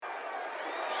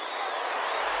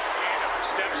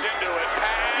Steps into it.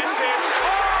 Pass is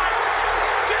caught.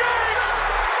 Diggs!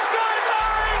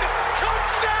 Sideline!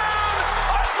 Touchdown!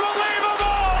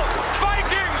 Unbelievable!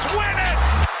 Vikings win it!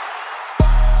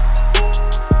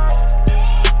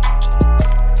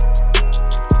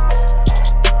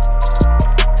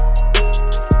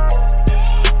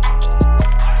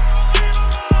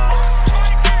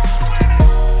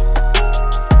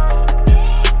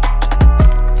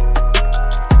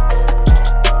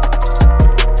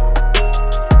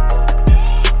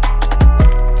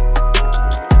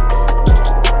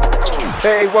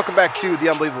 Hey, welcome back to the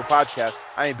Unbelievable Podcast.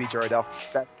 I am BJ Rydell,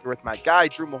 back here with my guy,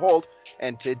 Drew Mahold,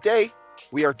 and today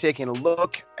we are taking a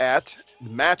look at the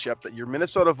matchup that your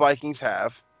Minnesota Vikings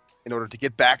have in order to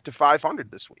get back to 500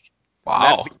 this week.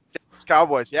 Wow. It's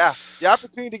Cowboys, yeah. The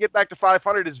opportunity to get back to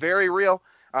 500 is very real.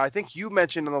 I think you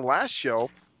mentioned in the last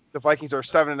show the Vikings are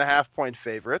 7.5-point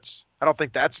favorites. I don't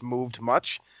think that's moved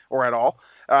much or at all.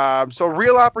 So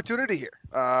real opportunity here.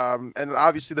 And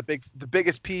obviously the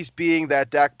biggest piece being that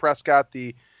Dak Prescott,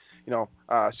 the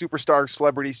superstar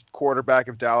celebrity quarterback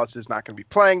of Dallas, is not going to be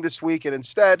playing this week. And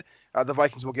instead, the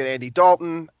Vikings will get Andy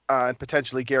Dalton and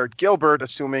potentially Garrett Gilbert,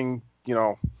 assuming,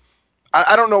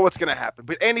 I don't know what's going to happen.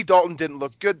 But Andy Dalton didn't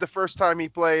look good the last time he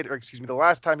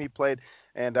played.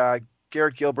 And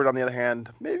Garrett Gilbert, on the other hand,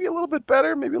 maybe a little bit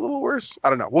better, maybe a little worse. I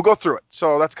don't know. We'll go through it.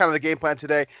 So that's kind of the game plan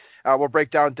today. We'll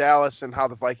break down Dallas and how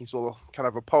the Vikings will kind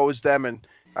of oppose them and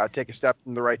take a step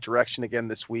in the right direction again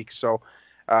this week. So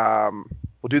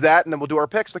we'll do that, and then we'll do our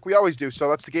picks like we always do. So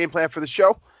that's the game plan for the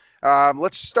show.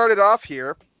 Let's start it off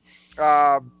here.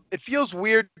 It feels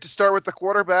weird to start with the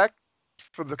quarterback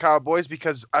for the Cowboys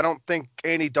because I don't think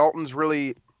Andy Dalton's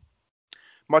really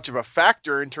much of a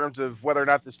factor in terms of whether or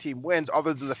not this team wins,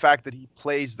 other than the fact that he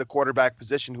plays the quarterback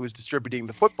position who is distributing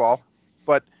the football.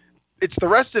 But it's the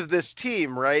rest of this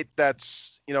team, right,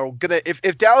 that's,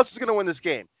 if Dallas is going to win this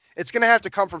game, it's going to have to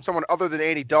come from someone other than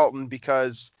Andy Dalton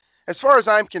because as far as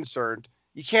I'm concerned,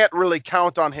 you can't really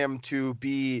count on him to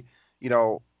be,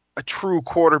 a true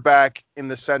quarterback in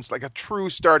the sense, like a true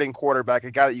starting quarterback,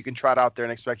 a guy that you can trot out there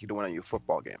and expect you to win a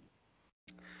football game.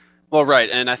 Well, right,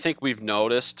 and I think we've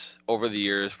noticed over the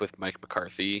years with Mike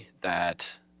McCarthy that,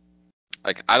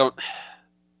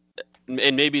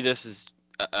 and maybe this is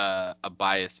a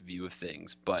biased view of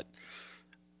things, but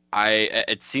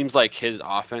it seems like his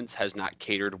offense has not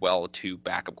catered well to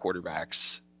backup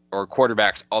quarterbacks or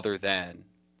quarterbacks other than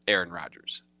Aaron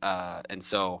Rodgers. And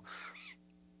so,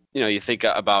 you think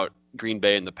about Green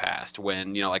Bay in the past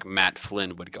when, like Matt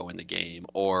Flynn would go in the game,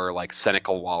 or like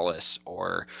Seneca Wallace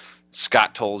or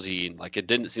Scott Tolzien. Like, it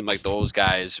didn't seem like those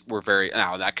guys were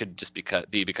that could just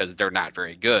be because they're not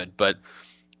very good, but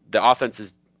the offense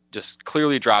is just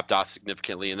clearly dropped off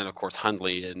significantly. And then of course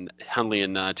Hundley in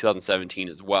 2017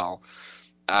 as well.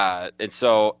 And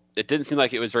so it didn't seem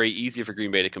like it was very easy for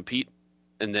Green Bay to compete.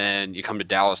 And then you come to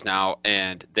Dallas now,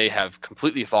 and they have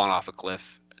completely fallen off a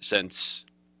cliff since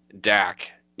Dak,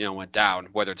 went down,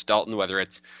 whether it's Dalton, whether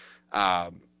it's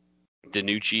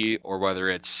DiNucci, or whether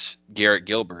it's Garrett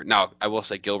Gilbert. Now, I will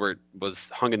say Gilbert was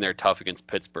hung in there tough against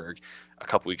Pittsburgh a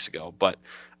couple weeks ago, but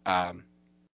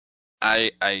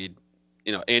Andy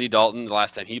Dalton, the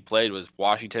last time he played was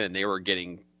Washington, and they were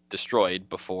getting destroyed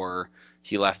before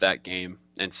he left that game.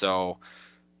 And so,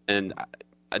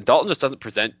 Dalton just doesn't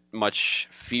present much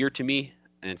fear to me.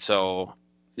 And so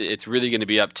it's really going to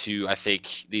be up to, I think,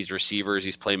 these receivers,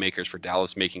 these playmakers for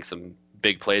Dallas making some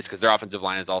big plays, because their offensive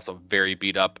line is also very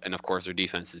beat up, and of course their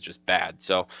defense is just bad.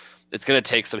 So it's going to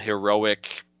take some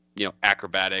heroic,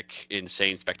 acrobatic,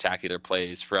 insane, spectacular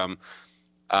plays from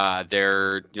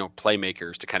their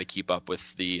playmakers to kind of keep up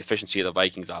with the efficiency of the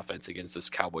Vikings offense against this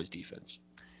Cowboys defense.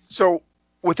 So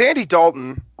with Andy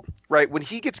Dalton, right, when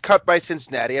he gets cut by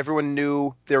Cincinnati, everyone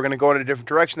knew they were going to go in a different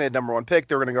direction. They had number one pick.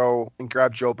 They were going to go and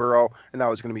grab Joe Burrow, and that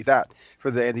was going to be that for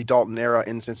the Andy Dalton era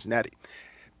in Cincinnati.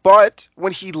 But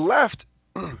when he left,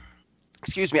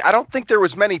 I don't think there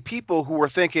was many people who were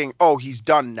thinking, oh, he's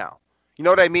done now. You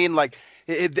know what I mean? Like,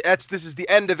 this is the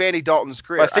end of Andy Dalton's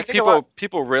career. Well, I think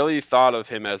people really thought of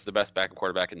him as the best backup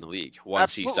quarterback in the league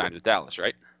once he signed with Dallas,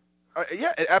 right?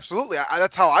 Yeah, absolutely.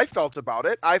 That's how I felt about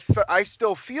it. I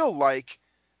still feel like,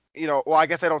 I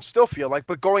guess I don't still feel like,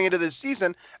 but going into this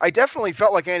season, I definitely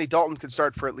felt like Andy Dalton could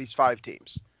start for at least 5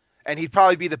 teams. And he'd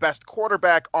probably be the best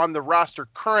quarterback on the roster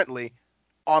currently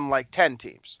on like 10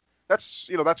 teams. That's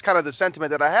kind of the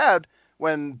sentiment that I had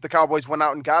when the Cowboys went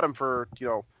out and got him for,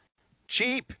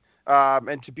 cheap,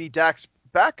 and to be Dak's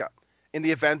backup in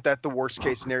the event that the worst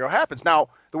case scenario happens. Now,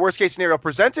 the worst case scenario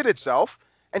presented itself,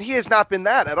 and he has not been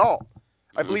that at all.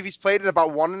 I believe he's played in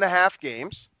about 1.5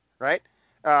 games, right?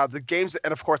 The games,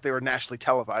 and of course they were nationally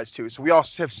televised too. So we all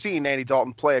have seen Andy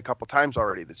Dalton play a couple times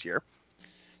already this year.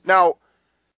 Now,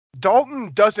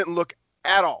 Dalton doesn't look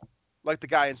at all like the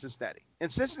guy in Cincinnati. In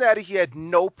Cincinnati, he had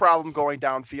no problem going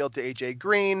downfield to AJ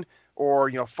Green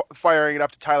or firing it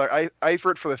up to Tyler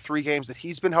Eifert for the 3 games that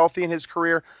he's been healthy in his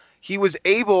career. He was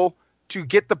able to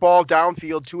get the ball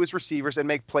downfield to his receivers and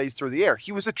make plays through the air.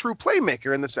 He was a true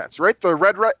playmaker in the sense, right? The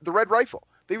red rifle.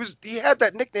 He had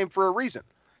that nickname for a reason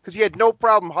because he had no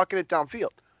problem hucking it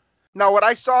downfield. Now, what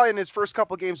I saw in his first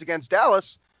couple games against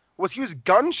Dallas was he was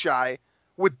gun shy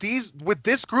with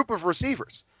this group of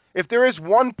receivers. If there is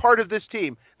one part of this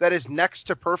team that is next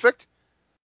to perfect,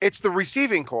 it's the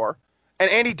receiving core,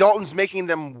 and Andy Dalton's making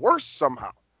them worse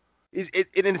somehow.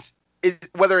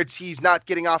 Whether it's he's not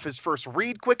getting off his first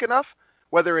read quick enough,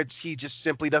 whether it's he just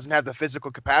simply doesn't have the physical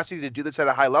capacity to do this at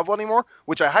a high level anymore,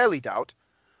 which I highly doubt,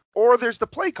 or there's the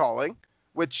play calling,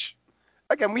 which,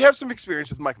 again, we have some experience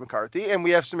with Mike McCarthy, and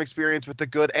we have some experience with the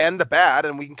good and the bad,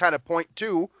 and we can kind of point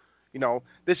to,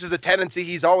 this is a tendency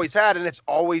he's always had, and it's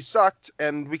always sucked,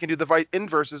 and we can do the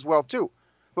inverse as well, too.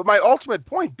 But my ultimate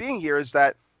point being here is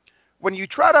that when you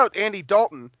trot out Andy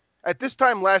Dalton, at this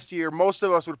time last year, most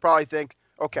of us would probably think,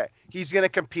 okay, he's going to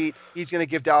compete, he's going to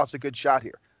give Dallas a good shot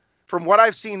here. From what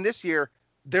I've seen this year,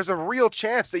 there's a real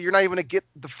chance that you're not even going to get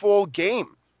the full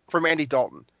game from Andy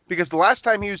Dalton. Because the last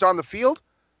time he was on the field,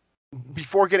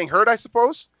 before getting hurt, I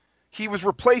suppose, he was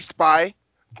replaced by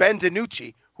Ben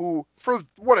DiNucci, who, for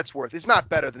what it's worth, is not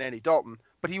better than Andy Dalton,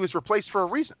 but he was replaced for a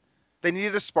reason. They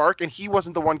needed a spark, and he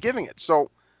wasn't the one giving it.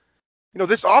 So,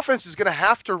 this offense is going to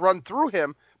have to run through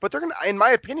him, but they're going to, in my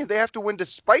opinion, they have to win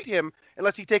despite him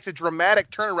unless he takes a dramatic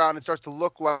turnaround and starts to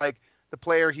look like the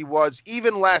player he was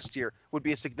even last year would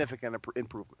be a significant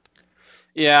improvement.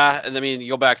 Yeah, and I mean,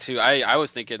 you go back to, I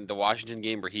was thinking the Washington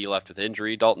game where he left with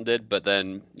injury, Dalton did, but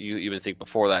then you even think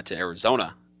before that to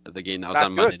Arizona, the game that was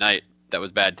on Monday night, that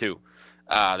was bad too.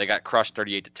 They got crushed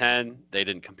 38-10. They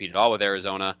didn't compete at all with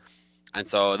Arizona. And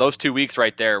so those 2 weeks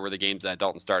right there were the games that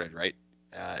Dalton started, right?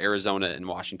 Arizona and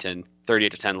Washington,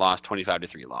 38-10 loss,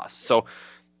 25-3 loss. So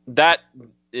that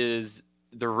is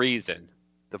the reason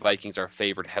the Vikings are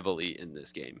favored heavily in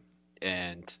this game.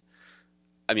 And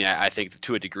I mean, I think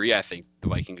to a degree, I think the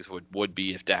Vikings would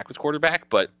be if Dak was quarterback,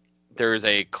 but there is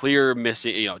a clear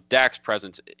missing, Dak's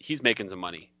presence. He's making some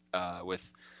money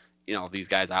with, these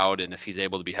guys out, and if he's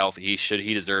able to be healthy,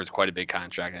 he deserves quite a big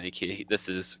contract. I think this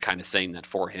is kind of saying that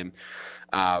for him.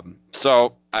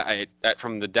 So I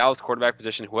from the Dallas quarterback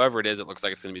position, whoever it is, it looks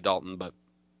like it's going to be Dalton, but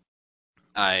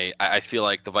I feel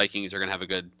like the Vikings are going to have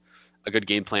a good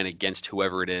game plan against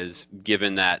whoever it is,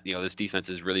 given that, this defense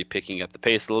is really picking up the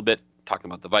pace a little bit.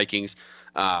 Talking about the Vikings,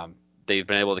 they've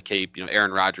been able to keep,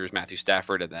 Aaron Rodgers, Matthew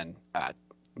Stafford, and then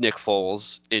Nick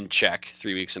Foles in check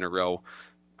 3 weeks in a row,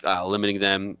 limiting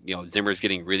them. Zimmer's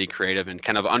getting really creative and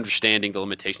kind of understanding the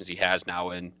limitations he has now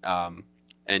and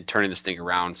turning this thing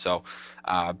around. So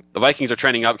the Vikings are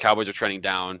trending up, Cowboys are trending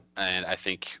down, and I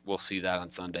think we'll see that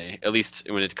on Sunday, at least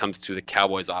when it comes to the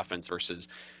Cowboys offense versus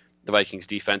the Vikings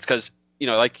defense. Because,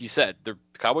 like you said, the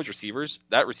Cowboys receivers,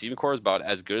 that receiving core is about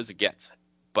as good as it gets.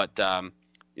 But,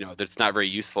 that's not very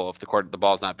useful if the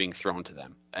ball's not being thrown to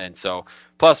them. And so,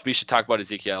 plus, we should talk about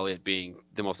Ezekiel Elliott being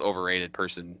the most overrated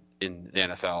person in the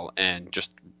NFL, and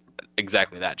just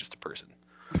exactly that, just a person.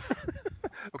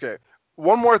 Okay.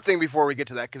 One more thing before we get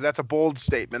to that, because that's a bold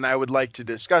statement. I would like to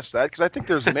discuss that, because I think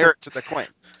there's merit to the claim.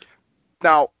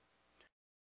 Now,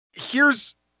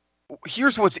 here's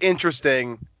what's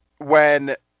interesting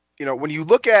when you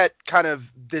look at kind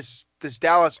of this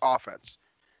Dallas offense.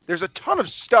 There's a ton of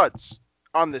studs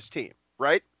on this team,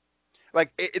 right?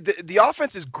 Like the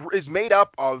offense is made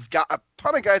up of a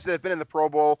ton of guys that have been in the Pro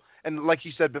Bowl, and like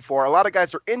you said before, a lot of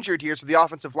guys are injured here, so the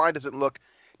offensive line doesn't look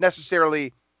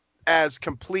necessarily as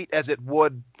complete as it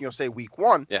would, say week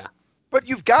one. Yeah. But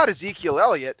you've got Ezekiel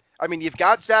Elliott. I mean, you've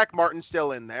got Zach Martin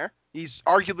still in there. He's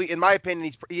arguably, in my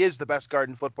opinion, he is the best guard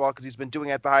in football because he's been doing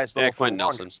it at the highest level. Quentin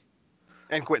Nelson.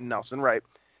 And Quentin Nelson, right?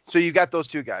 So you've got those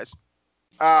two guys.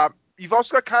 You've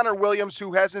also got Connor Williams,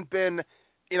 who hasn't been,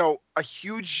 a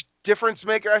huge difference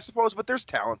maker, I suppose, but there's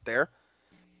talent there.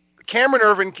 Cameron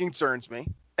Erving concerns me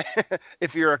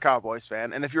if you're a Cowboys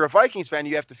fan. And if you're a Vikings fan,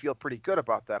 you have to feel pretty good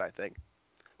about that, I think.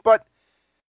 But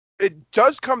it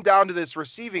does come down to this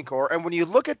receiving core. And when you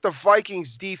look at the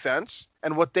Vikings defense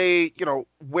and what they,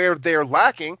 where they're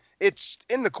lacking, it's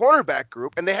in the cornerback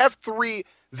group. And they have 3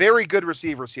 very good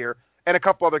receivers here and a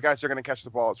couple other guys that are going to catch the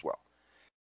ball as well.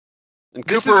 And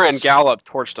Cooper and Gallup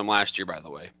torched them last year, by the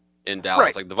way, in Dallas.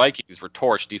 Right. Like the Vikings were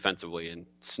torched defensively and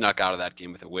snuck out of that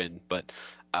game with a win. But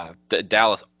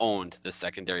Dallas owned the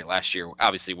secondary last year,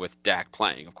 obviously with Dak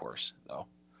playing, of course, though.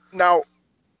 Now,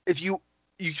 if you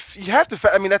have to,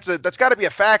 I mean, that's got to be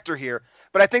a factor here.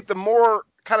 But I think the more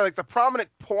kind of like the prominent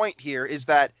point here is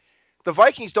that the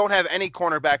Vikings don't have any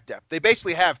cornerback depth. They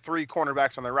basically have 3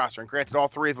 cornerbacks on their roster, and granted, all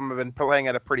 3 of them have been playing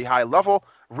at a pretty high level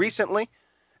recently.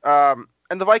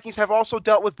 And the Vikings have also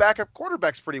dealt with backup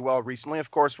quarterbacks pretty well recently.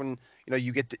 Of course, when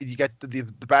you get the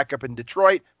backup in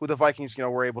Detroit, who the Vikings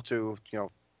were able to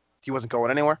he wasn't going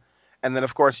anywhere, and then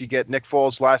of course you get Nick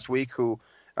Foles last week, who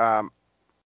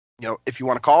if you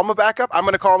want to call him a backup, I'm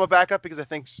going to call him a backup because I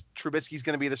think Trubisky's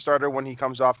going to be the starter when he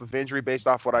comes off of injury based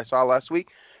off what I saw last week.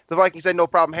 The Vikings had no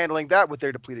problem handling that with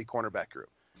their depleted cornerback group.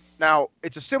 Now,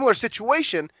 it's a similar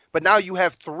situation, but now you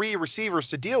have 3 receivers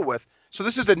to deal with. So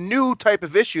this is a new type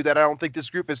of issue that I don't think this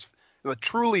group has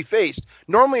truly faced.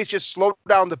 Normally, it's just slow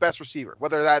down the best receiver,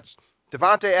 whether that's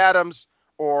Devontae Adams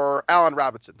or Allen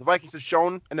Robinson. The Vikings have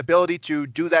shown an ability to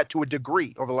do that to a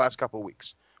degree over the last couple of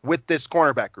weeks with this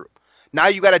cornerback group. Now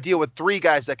you got to deal with 3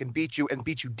 guys that can beat you and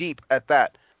beat you deep at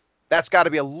that. That's got to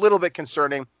be a little bit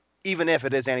concerning, even if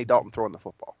it is Andy Dalton throwing the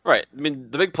football. Right. I mean,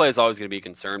 the big play is always going to be a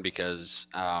concern because,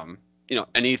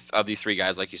 any of these 3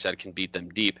 guys, like you said, can beat them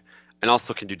deep and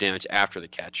also can do damage after the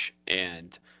catch.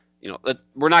 And,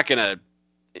 we're not going to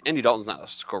 – Andy Dalton's not a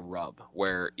scrub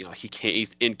where,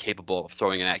 he's incapable of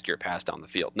throwing an accurate pass down the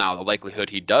field. Now, the likelihood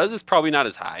he does is probably not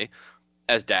as high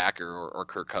as Dak or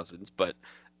Kirk Cousins, but,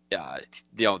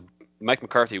 Mike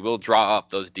McCarthy will draw up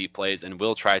those deep plays and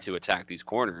will try to attack these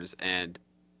corners. And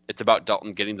it's about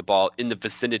Dalton getting the ball in the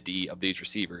vicinity of these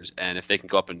receivers. And if they can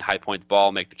go up and high point the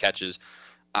ball, make the catches,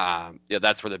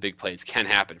 that's where the big plays can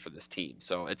happen for this team.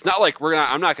 So it's not like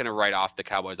I'm not going to write off the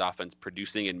Cowboys offense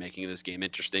producing and making this game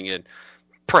interesting and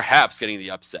perhaps getting the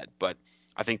upset. But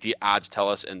I think the odds tell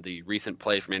us, and the recent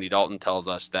play from Andy Dalton tells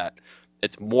us, that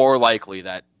it's more likely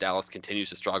that Dallas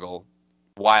continues to struggle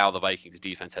while the Vikings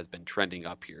defense has been trending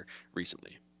up here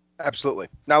recently. Absolutely.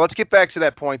 Now let's get back to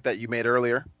that point that you made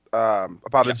earlier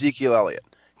about Ezekiel Elliott,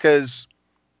 because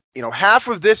half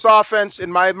of this offense in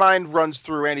my mind runs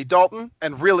through Andy Dalton,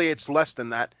 and really it's less than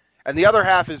that, and the other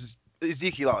half is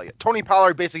Ezekiel Elliott. Tony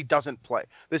Pollard basically doesn't play.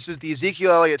 This is the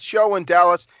Ezekiel Elliott show in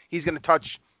Dallas. He's going to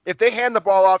touch, if they hand the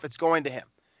ball off, it's going to him.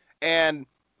 And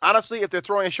honestly, if they're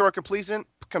throwing a short completion,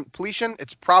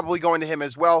 it's probably going to him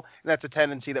as well. And that's a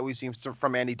tendency that we've seen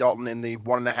from Andy Dalton in the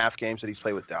 1.5 games that he's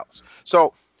played with Dallas.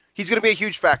 So he's going to be a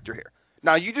huge factor here.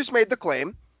 Now, you just made the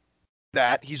claim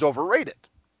that he's overrated.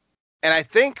 And I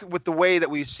think with the way that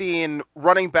we've seen the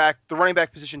running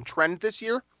back position trend this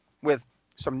year, with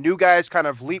some new guys kind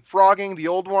of leapfrogging the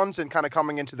old ones and kind of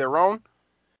coming into their own,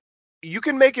 you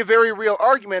can make a very real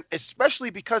argument, especially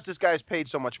because this guy's paid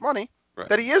so much money, right,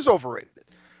 that he is overrated.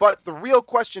 But the real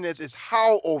question is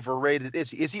how overrated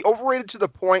is he? Is he overrated to the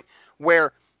point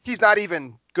where he's not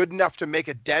even good enough to make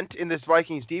a dent in this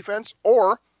Vikings defense?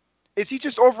 Or is he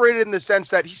just overrated in the sense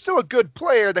that he's still a good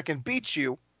player that can beat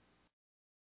you,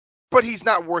 but he's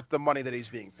not worth the money that he's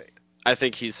being paid? I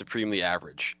think he's supremely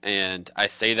average. And I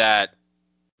say that,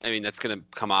 that's going to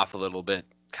come off a little bit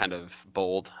kind of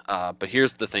bold. But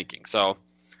here's the thinking. So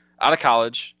out of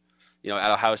college,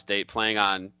 at Ohio State, playing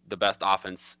on the best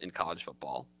offense in college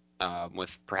football,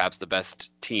 with perhaps the best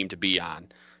team to be on,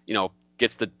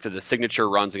 gets to the signature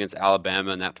runs against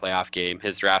Alabama in that playoff game.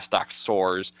 His draft stock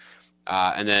soars,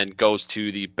 and then goes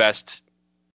to the best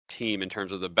team in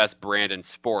terms of the best brand in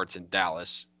sports in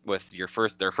Dallas with their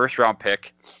first round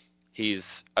pick.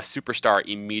 He's a superstar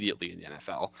immediately in the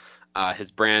NFL. His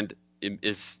brand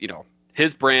is,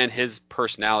 his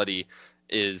personality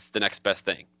is the next best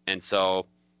thing. And so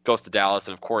goes to Dallas,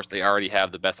 and of course they already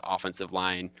have the best offensive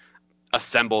line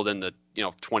assembled in the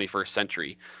 21st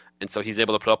century, and so he's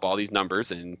able to put up all these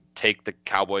numbers and take the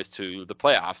Cowboys to the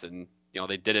playoffs, and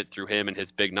they did it through him and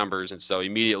his big numbers. And so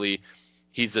immediately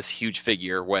he's this huge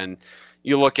figure. When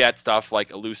you look at stuff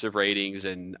like elusive ratings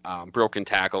and broken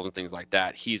tackles and things like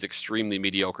that, he's extremely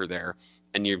mediocre there.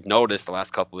 And you've noticed the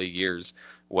last couple of years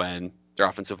when their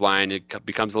offensive line, it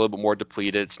becomes a little bit more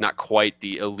depleted. It's not quite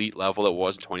the elite level it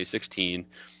was in 2016.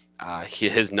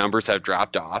 His numbers have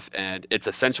dropped off, and it's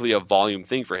essentially a volume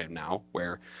thing for him now,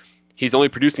 where he's only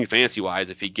producing fantasy-wise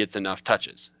if he gets enough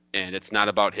touches. And it's not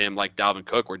about him like Dalvin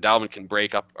Cook, where Dalvin can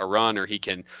break up a run or he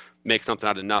can make something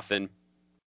out of nothing.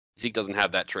 Zeke doesn't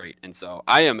have that trait. And so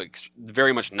I am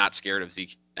very much not scared of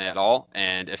Zeke at all.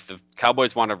 And if the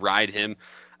Cowboys want to ride him,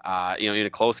 in a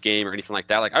close game or anything like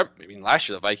that, last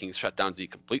year the Vikings shut down Zeke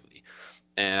completely.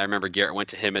 And I remember Garrett went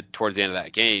to him towards the end of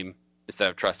that game instead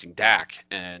of trusting Dak,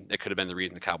 and it could have been the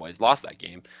reason the Cowboys lost that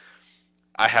game.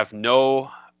 I have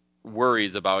no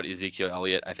worries about Ezekiel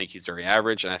Elliott. I think he's very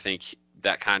average, and I think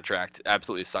that contract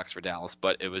absolutely sucks for Dallas,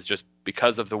 but it was just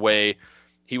because of the way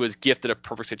he was gifted a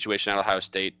perfect situation at Ohio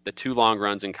State. The 2 long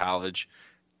runs in college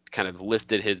kind of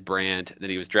lifted his brand. Then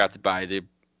he was drafted by the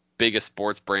biggest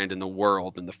sports brand in the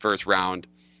world in the first round.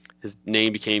 His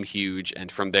name became huge, and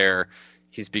from there,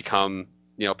 he's become,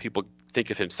 people think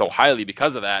of him so highly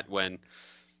because of that, when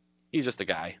he's just a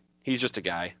guy. He's just a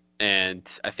guy. And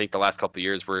I think the last couple of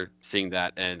years we're seeing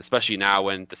that, and especially now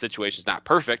when the situation's not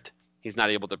perfect, he's not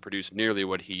able to produce nearly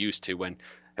what he used to when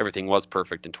everything was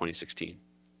perfect in 2016.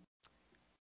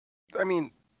 I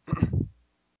mean,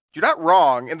 you're not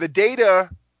wrong, and the data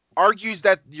argues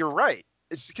that you're right.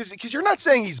 It's because you're not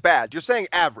saying he's bad. You're saying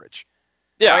average.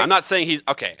 Yeah, right? I'm not saying he's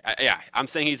okay. I'm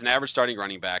saying he's an average starting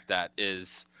running back that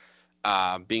is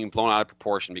being blown out of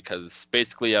proportion because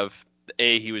basically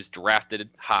he was drafted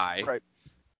high,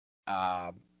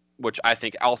 right? Which I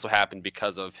think also happened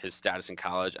because of his status in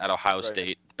college at Ohio Right.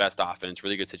 State. Best offense,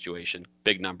 really good situation,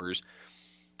 big numbers,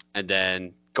 and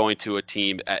then going to a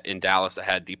team in Dallas that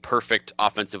had the perfect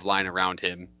offensive line around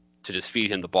him to just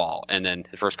feed him the ball. And then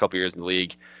the first couple years in the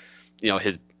league,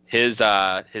 his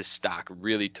stock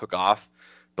really took off,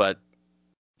 but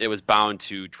it was bound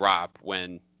to drop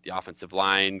when the offensive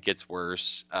line gets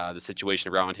worse, the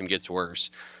situation around him gets worse,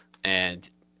 and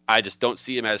I just don't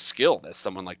see him as skilled as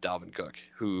someone like Dalvin Cook,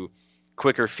 who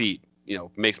quicker feet,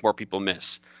 makes more people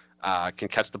miss, can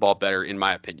catch the ball better, in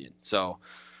my opinion. So,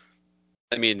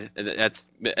 I mean, that's,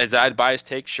 as I'd bias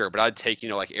take, sure, but I'd take,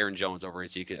 like Aaron Jones over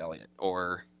Ezekiel Elliott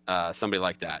or somebody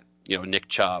like that. Nick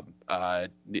Chubb.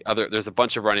 There's a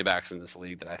bunch of running backs in this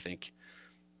league that I think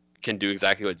can do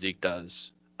exactly what Zeke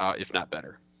does, if not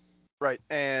better. Right.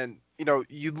 And,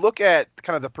 you look at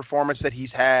kind of the performance that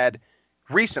he's had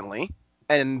recently,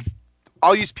 and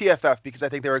I'll use PFF because I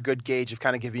think they're a good gauge of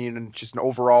kind of giving you just an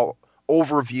overall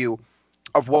overview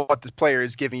of what this player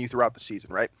is giving you throughout the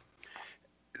season, right?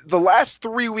 The last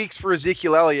 3 weeks for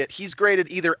Ezekiel Elliott, he's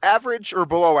graded either average or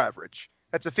below average.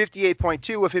 That's a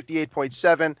 58.2, a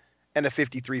 58.7, and a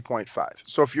 53.5.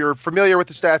 So if you're familiar with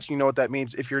the stats, you know what that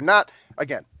means. If you're not,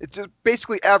 again, it's just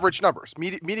basically average numbers,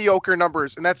 mediocre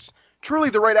numbers, and that's truly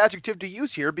the right adjective to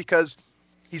use here because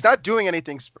he's not doing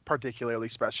anything particularly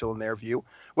special in their view,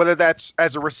 whether that's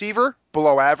as a receiver,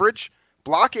 below average,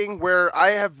 blocking, where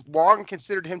I have long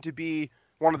considered him to be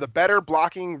one of the better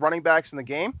blocking running backs in the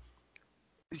game.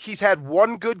 He's had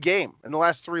one good game in the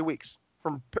last 3 weeks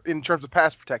in terms of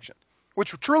pass protection,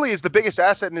 which truly is the biggest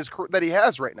asset that he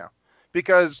has right now,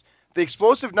 because the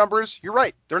explosive numbers, you're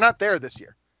right, they're not there this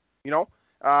year.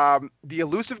 The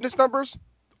elusiveness numbers,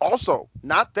 also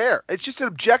not there. It's just an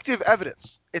objective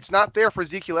evidence. It's not there for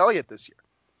Ezekiel Elliott this year.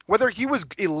 Whether he was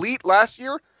elite last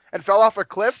year and fell off a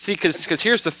cliff. See, because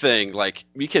here's the thing, like,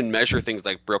 we can measure things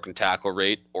like broken tackle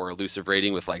rate or elusive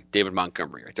rating with like David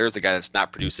Montgomery. Right? There's a guy that's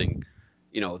not producing,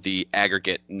 the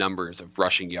aggregate numbers of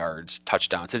rushing yards,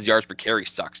 touchdowns. His yards per carry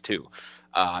sucks too,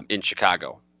 in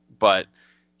Chicago. But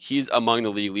he's among the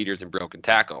league leaders in broken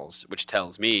tackles, which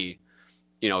tells me,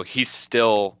 he's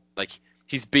still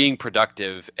he's being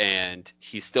productive and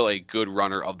he's still a good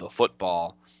runner of the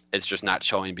football. It's just not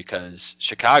showing because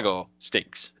Chicago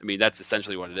stinks. I mean, that's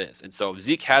essentially what it is. And so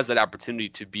Zeke has that opportunity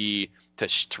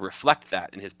to reflect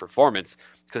that in his performance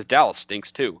because Dallas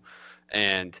stinks too.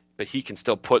 But he can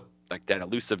still put like that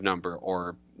elusive number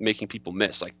or making people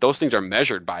miss. Like those things are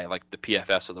measured by like the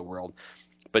PFS of the world,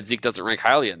 but Zeke doesn't rank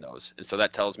highly in those. And so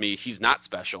that tells me he's not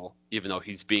special, even though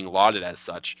he's being lauded as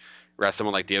such. Whereas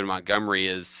someone like David Montgomery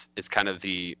is kind of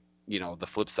the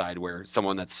flip side, where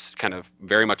someone that's kind of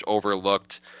very much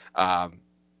overlooked.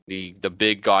 The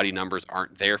big gaudy numbers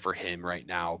aren't there for him right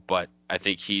now, but I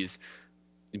think he's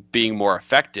being more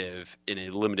effective in a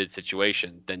limited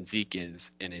situation than Zeke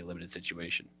is in a limited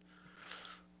situation.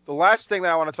 The last thing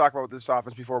that I want to talk about with this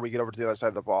offense before we get over to the other side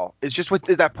of the ball is just with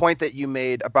that point that you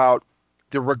made about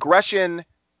the regression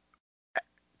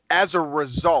as a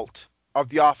result of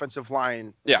the offensive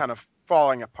line kind of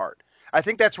falling apart. I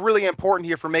think that's really important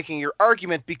here for making your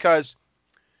argument, because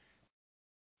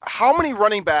how many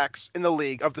running backs in the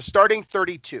league of the starting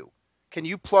 32 can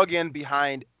you plug in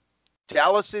behind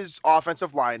Dallas's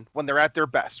offensive line when they're at their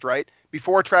best, right?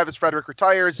 Before Travis Frederick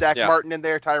retires, Zach Martin in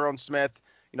there, Tyrone Smith,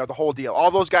 the whole deal.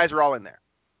 All those guys are all in there.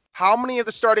 How many of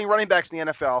the starting running backs in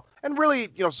the NFL, and really,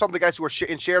 some of the guys who are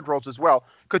in shared roles as well,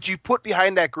 could you put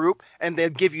behind that group and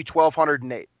they'd give you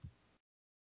 1,208?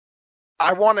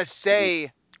 I want to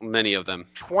say many of them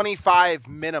 25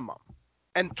 minimum,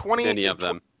 and many of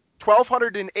them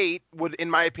 1,208 would, in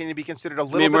my opinion, be considered a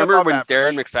little bit above remember when average.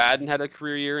 Darren McFadden had a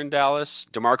career year in Dallas?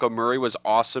 DeMarco Murray was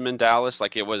awesome in Dallas.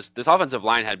 Like, it was, this offensive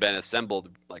line had been assembled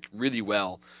like really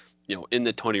well, in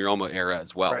the Tony Romo era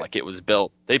as well. Right. Like, it was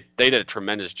built. They did a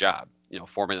tremendous job.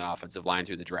 forming an offensive line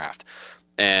through the draft.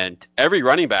 And every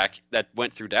running back that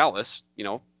went through Dallas,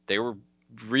 they were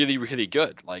really, really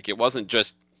good. Like, it wasn't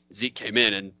just Zeke came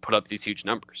in and put up these huge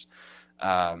numbers.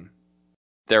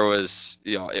 There was,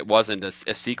 it wasn't a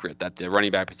secret that the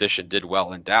running back position did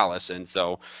well in Dallas. And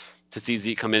so to see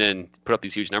Zeke come in and put up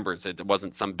these huge numbers, it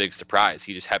wasn't some big surprise.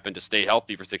 He just happened to stay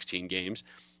healthy for 16 games,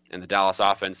 and the Dallas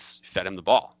offense fed him the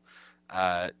ball.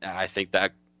 I think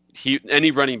that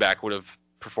any running back would have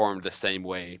performed the same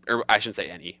way, or I shouldn't say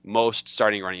any. Most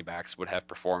starting running backs would have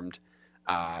performed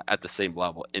at the same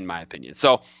level, in my opinion.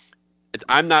 So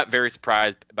I'm not very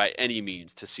surprised by any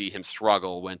means to see him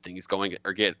struggle when things going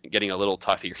or getting a little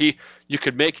tough here. You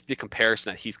could make the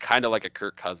comparison that he's kind of like a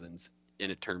Kirk Cousins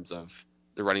in terms of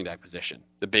the running back position.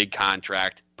 The big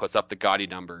contract, puts up the gaudy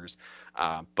numbers,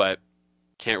 but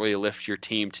can't really lift your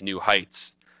team to new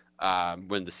heights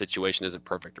when the situation isn't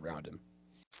perfect around him.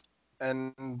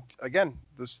 And again,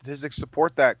 the statistics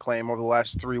support that claim over the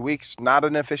last 3 weeks. Not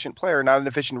an efficient player, not an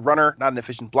efficient runner, not an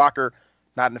efficient blocker,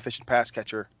 not an efficient pass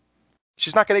catcher. It's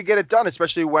just not going to get it done,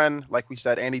 especially when, like we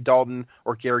said, Andy Dalton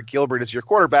or Garrett Gilbert is your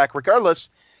quarterback.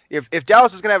 Regardless, if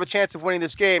Dallas is going to have a chance of winning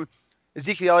this game,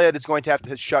 Ezekiel Elliott is going to have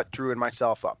to shut Drew and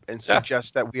myself up and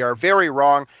suggest that we are very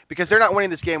wrong, because they're not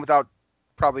winning this game without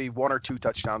probably 1 or 2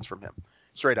 touchdowns from him.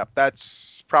 Straight up.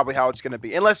 That's probably how it's going to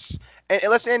be. Unless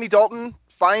Andy Dalton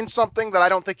finds something that I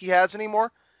don't think he has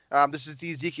anymore. This is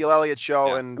the Ezekiel Elliott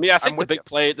show. And I think the big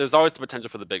play, there's always the potential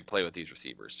for the big play with these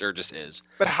receivers. There just is.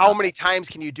 But how many times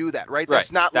can you do that, right?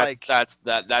 That's not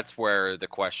that's where the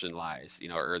question lies,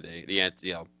 or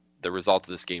the result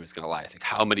of this game is going to lie. I think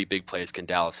how many big plays can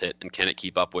Dallas hit, and can it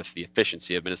keep up with the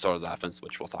efficiency of Minnesota's offense,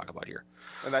 which we'll talk about here.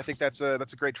 And I think that's a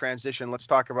great transition. Let's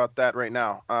talk about that right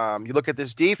now. You look at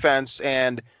this defense,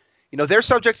 and they're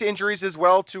subject to injuries as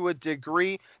well to a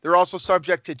degree. They're also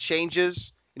subject to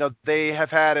changes. They've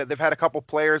had a couple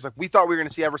players. Like, we thought we were going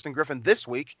to see Everson Griffin this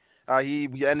week.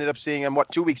 We ended up seeing him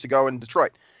 2 weeks ago in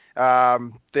Detroit.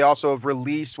 They also have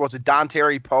released Don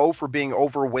Terry Poe for being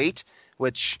overweight,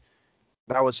 which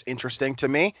that was interesting to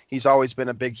me. He's always been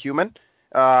a big human.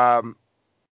 But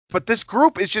this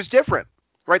group is just different,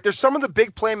 right? There's some of the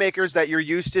big playmakers that you're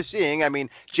used to seeing. I mean,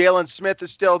 Jalen Smith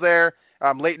is still there.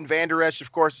 Leighton Vander Esch,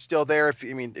 of course, is still there.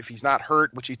 If he's not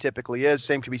hurt, which he typically is.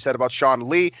 Same can be said about Sean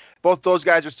Lee. Both those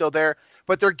guys are still there.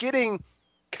 But they're getting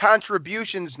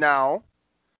contributions now,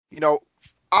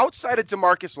 outside of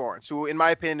DeMarcus Lawrence, who, in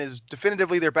my opinion, is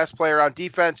definitively their best player on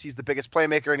defense. He's the biggest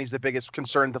playmaker, and he's the biggest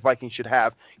concern the Vikings should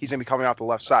have. He's going to be coming out the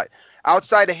left side.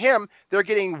 Outside of him, they're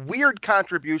getting weird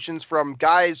contributions from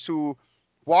guys who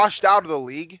washed out of the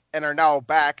league and are now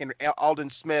back, and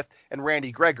Aldon Smith and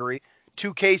Randy Gregory.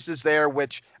 2 cases there,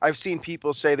 which I've seen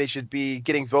people say they should be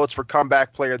getting votes for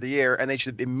comeback player of the year, and they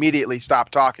should immediately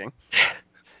stop talking.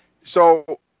 So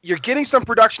you're getting some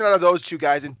production out of those 2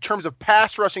 guys in terms of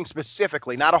pass rushing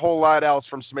specifically, not a whole lot else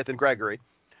from Smith and Gregory.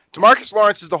 DeMarcus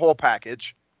Lawrence is the whole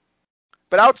package.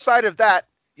 But outside of that,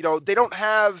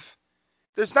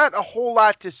 there's not a whole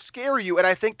lot to scare you, and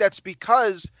I think that's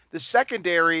because the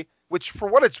secondary, which for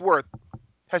what it's worth,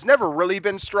 has never really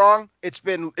been strong. It's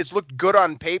looked good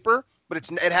on paper, but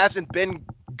it hasn't been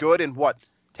good in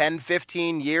 10,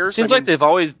 15 years. Seems like they've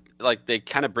always they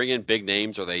kind of bring in big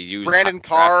names, or they use Brandon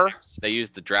Carr. They use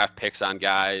the draft picks on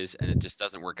guys, and it just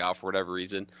doesn't work out for whatever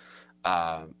reason.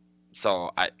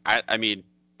 So I mean,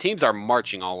 teams are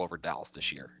marching all over Dallas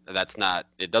this year.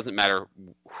 It doesn't matter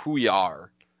who you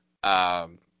are.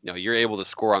 You're able to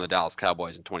score on the Dallas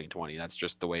Cowboys in 2020. That's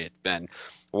just the way it's been.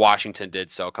 Washington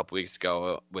did so a couple weeks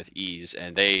ago with ease,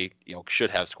 and they should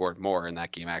have scored more in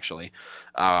that game, actually.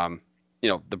 The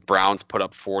Browns put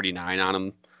up 49 on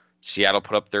them. Seattle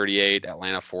put up 38,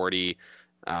 Atlanta 40.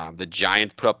 The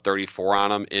Giants put up 34 on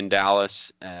them in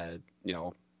Dallas. It's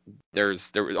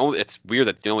weird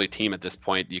that the only team at this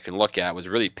point you can look at was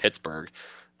really Pittsburgh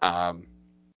a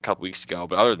couple weeks ago.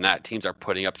 But other than that, teams are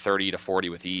putting up 30 to 40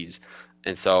 with ease.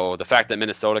 And so the fact that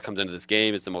Minnesota comes into this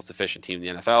game is the most efficient team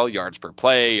in the NFL, yards per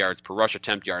play, yards per rush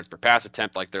attempt, yards per pass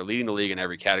attempt, they're leading the league in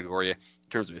every category in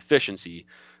terms of efficiency.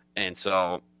 And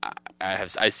so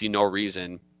I see no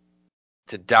reason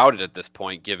to doubt it at this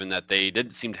point, given that they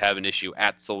didn't seem to have an issue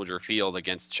at Soldier Field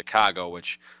against Chicago,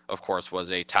 which of course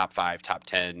was a top 5, top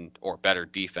 10 or better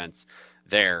defense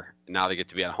there. Now they get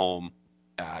to be at home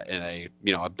in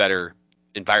a better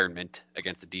environment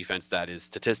against a defense that is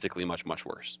statistically much, much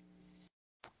worse.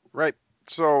 Right.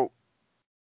 So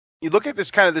you look at this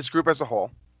group as a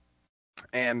whole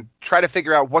and try to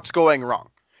figure out what's going wrong,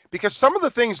 because some of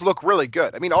the things look really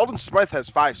good. I mean, Aldon Smith has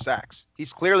 5 sacks.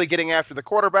 He's clearly getting after the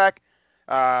quarterback.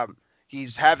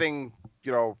 He's having,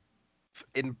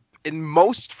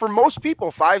 for most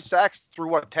people, 5 sacks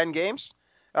through 10 games.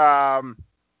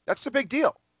 That's a big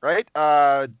deal, right?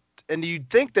 And you'd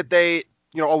think that they,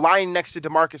 align next to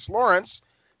DeMarcus Lawrence,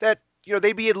 that,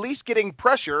 they'd be at least getting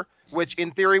pressure, which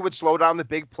in theory would slow down the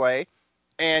big play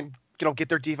and, get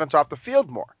their defense off the field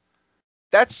more.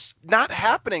 That's not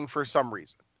happening for some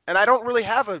reason. And I don't really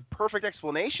have a perfect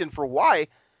explanation for why,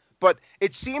 but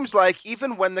it seems like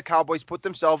even when the Cowboys put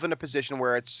themselves in a position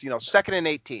where it's, 2nd and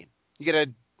 18, you get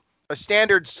a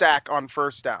standard sack on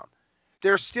first down,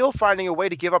 they're still finding a way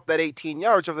to give up that 18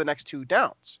 yards over the next 2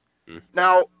 downs.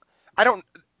 Now, I don't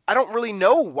really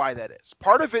know why that is.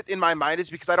 Part of it in my mind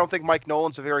is because I don't think Mike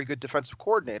Nolan's a very good defensive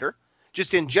coordinator,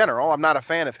 just in general. I'm not a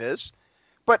fan of his.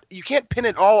 But you can't pin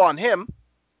it all on him,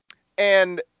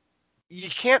 and you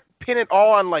can't pin it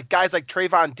all on guys like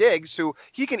Trayvon Diggs, who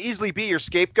he can easily be your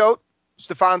scapegoat,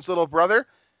 Stefan's little brother,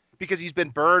 because he's been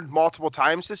burned multiple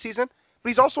times this season. But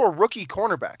he's also a rookie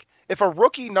cornerback. If a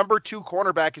rookie number 2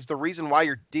 cornerback is the reason why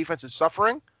your defense is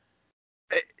suffering,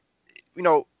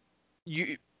 you're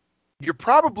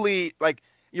probably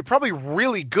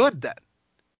really good then.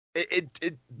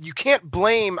 You can't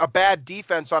blame a bad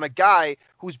defense on a guy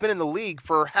who's been in the league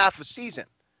for half a season.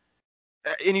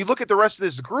 And you look at the rest of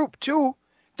this group too,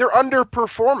 they're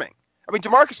underperforming. I mean,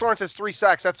 DeMarcus Lawrence has 3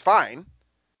 sacks, that's fine.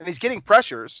 And he's getting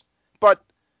pressures, but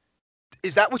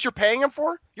is that what you're paying him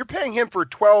for? You're paying him for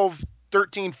 12,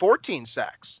 13, 14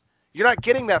 sacks. You're not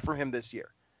getting that from him this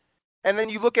year. And then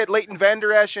you look at Leighton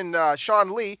Vander Esch and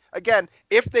Sean Lee. Again,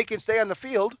 if they can stay on the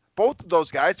field, both of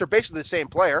those guys, they're basically the same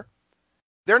player.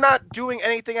 They're not doing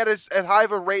anything at as high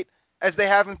of a rate as they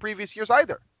have in previous years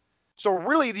either. So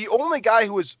really, the only guy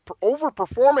who is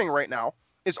overperforming right now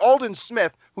is Aldon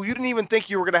Smith, who you didn't even think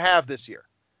you were going to have this year.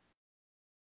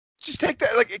 Just take that.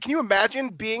 Can you imagine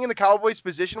being in the Cowboys'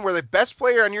 position where the best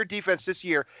player on your defense this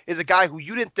year is a guy who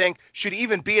you didn't think should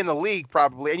even be in the league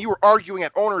probably, and you were arguing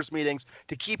at owners' meetings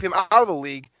to keep him out of the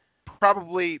league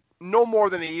probably no more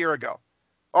than a year ago.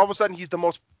 All of a sudden, he's the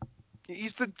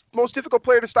most difficult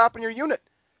player to stop in your unit.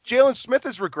 Jalen Smith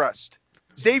has regressed.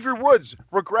 Xavier Woods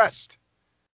regressed.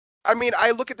 I mean,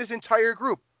 I look at this entire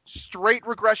group, straight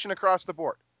regression across the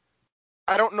board.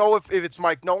 I don't know if it's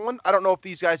Mike Nolan. I don't know if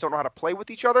these guys don't know how to play with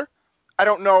each other. I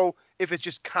don't know if it's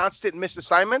just constant missed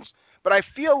assignments. But I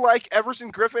feel like Everson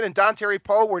Griffin and Dontari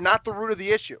Poe were not the root of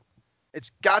the issue.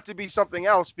 It's got to be something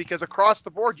else because across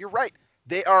the board, you're right.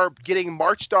 They are getting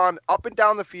marched on up and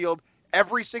down the field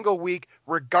every single week,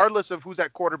 regardless of who's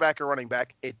at quarterback or running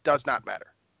back. It does not matter.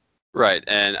 Right,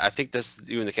 and I think this is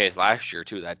even the case last year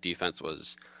too. That defense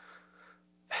was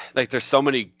there's so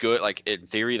many good, in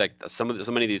theory, so many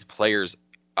of these players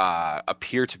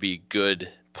appear to be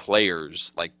good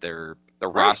players. The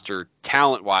roster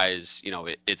talent wise,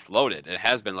 it's loaded. It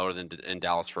has been loaded in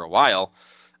Dallas for a while,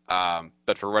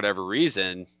 but for whatever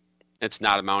reason, it's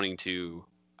not amounting to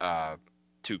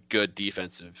good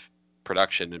defensive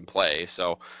production and play.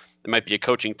 So it might be a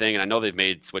coaching thing, and I know they've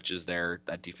made switches there,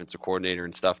 that defensive coordinator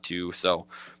and stuff too. So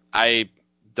I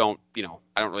don't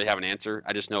really have an answer.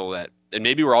 I just know that, and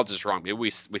maybe we're all just wrong. Maybe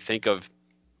we think of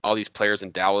all these players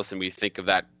in Dallas and we think of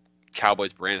that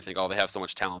Cowboys brand and think, oh, they have so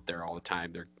much talent there all the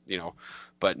time. They're,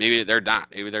 but maybe they're not.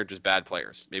 Maybe they're just bad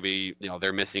players. Maybe,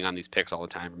 they're missing on these picks all the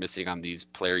time, missing on these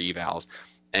player evals,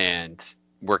 and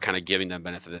we're kind of giving them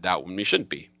benefit of the doubt when we shouldn't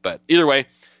be. But either way,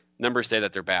 numbers say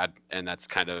that they're bad, and that's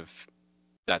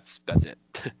it.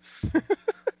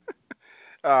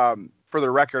 For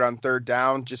the record, on third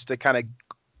down, just to kind of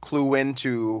clue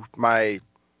into my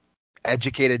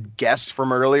educated guess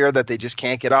from earlier that they just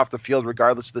can't get off the field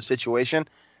regardless of the situation,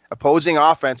 opposing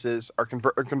offenses are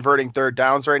converting third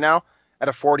downs right now at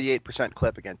a 48%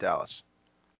 clip against Dallas.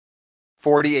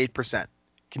 48%.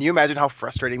 Can you imagine how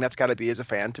frustrating that's got to be as a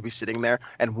fan to be sitting there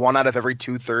and 1 out of every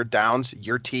 2 third downs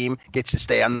your team gets to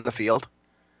stay on the field?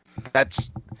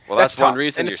 That's one tough.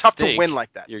 reason, and it's tough to win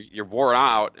like that. You're worn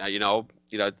out.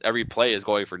 Every play is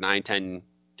going for 9-10,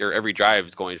 or every drive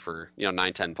is going for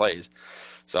 9-10 plays.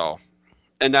 So,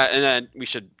 and then we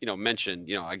should mention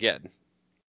again,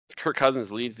 Kirk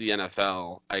Cousins leads the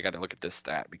NFL. I got to look at this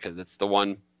stat because it's the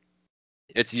one.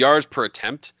 It's yards per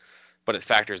attempt, but it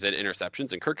factors in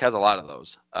interceptions, and Kirk has a lot of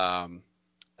those.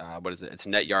 What is it? It's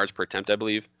net yards per attempt, I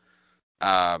believe.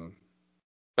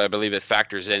 But I believe it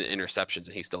factors in interceptions,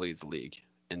 and he still leads the league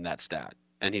in that stat.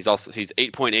 And he's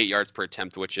 8.8 yards per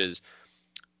attempt, which is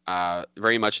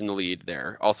very much in the lead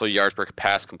there. Also, yards per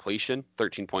pass completion,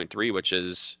 13.3, which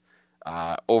is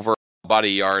over about a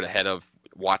yard ahead of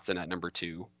Watson at number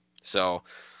 2. So,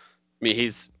 I mean,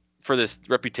 he's, for this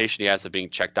reputation he has of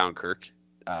being check down Kirk,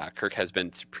 Kirk has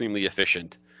been supremely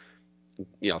efficient,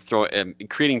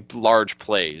 creating large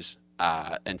plays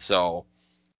And so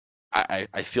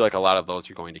I feel like a lot of those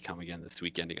are going to come again this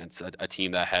weekend against a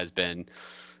team that has been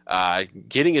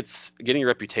getting a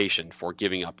reputation for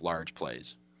giving up large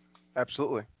plays.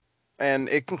 Absolutely. And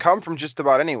it can come from just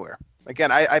about anywhere.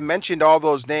 Again, I mentioned all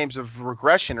those names of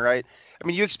regression, right? I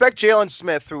mean, you expect Jalen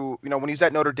Smith, who, when he was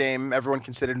at Notre Dame, everyone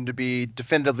considered him to be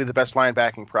definitively the best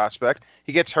linebacking prospect.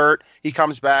 He gets hurt. He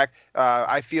comes back.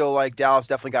 I feel like Dallas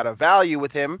definitely got a value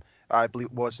with him. I believe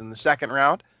it was in the second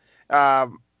round.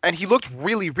 And he looked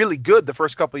really, really good the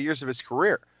first couple of years of his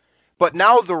career. But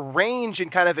now the range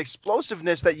and kind of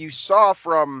explosiveness that you saw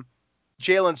from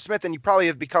Jalen Smith, and you probably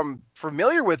have become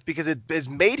familiar with because it has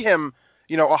made him,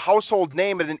 a household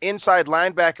name at an inside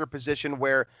linebacker position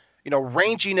where,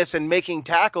 ranginess and making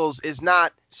tackles is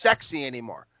not sexy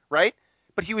anymore, right?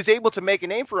 But he was able to make a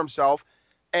name for himself.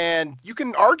 And you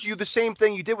can argue the same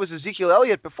thing you did with Ezekiel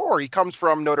Elliott before. He comes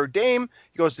from Notre Dame.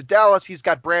 He goes to Dallas. He's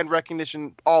got brand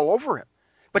recognition all over him.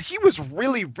 But he was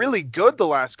really, really good the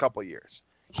last couple of years.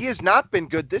 He has not been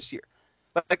good this year.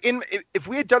 Like if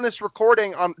we had done this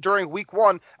recording during week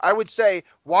 1, I would say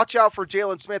watch out for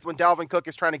Jalen Smith when Dalvin Cook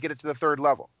is trying to get it to the third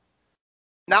level.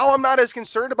 Now I'm not as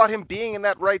concerned about him being in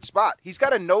that right spot. He's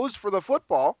got a nose for the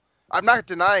football. I'm not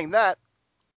denying that.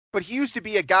 But he used to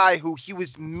be a guy who he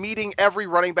was meeting every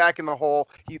running back in the hole.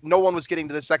 No one was getting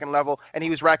to the second level, and he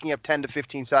was racking up 10 to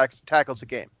 15 tackles a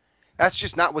game. That's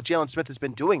just not what Jalen Smith has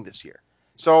been doing this year.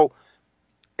 So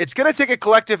it's going to take a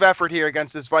collective effort here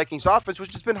against this Vikings offense,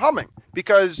 which has been humming.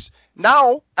 Because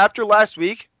now, after last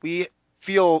week, we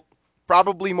feel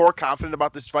probably more confident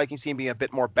about this Vikings team being a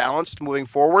bit more balanced moving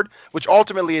forward, which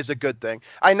ultimately is a good thing.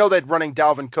 I know that running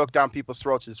Dalvin Cook down people's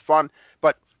throats is fun,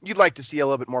 but you'd like to see a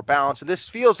little bit more balance. And this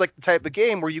feels like the type of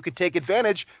game where you can take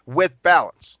advantage with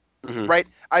balance, right?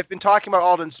 I've been talking about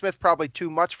Aldon Smith probably too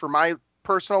much for my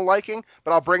personal liking,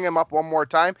 but I'll bring him up one more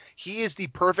time. He is the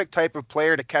perfect type of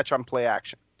player to catch on play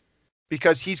action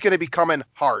because he's going to be coming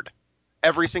hard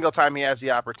every single time he has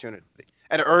the opportunity.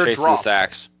 Or chasing draw.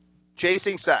 sacks.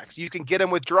 Chasing sacks. You can get him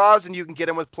with draws and you can get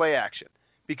him with play action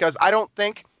because I don't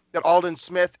think that Aldon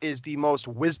Smith is the most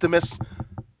wisdomous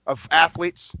of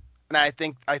athletes. And I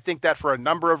think that for a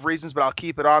number of reasons, but I'll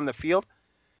keep it on the field.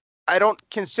 I don't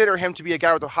consider him to be a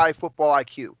guy with a high football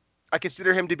IQ. I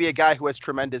consider him to be a guy who has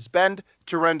tremendous bend,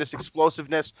 tremendous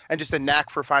explosiveness, and just a knack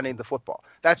for finding the football.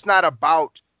 That's not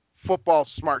about football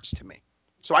smarts to me.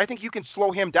 So I think you can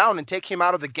slow him down and take him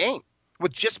out of the game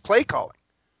with just play calling.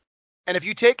 And if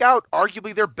you take out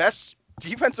arguably their best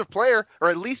defensive player, or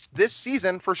at least this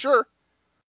season for sure,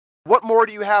 what more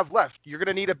do you have left? You're going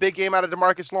to need a big game out of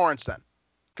DeMarcus Lawrence then.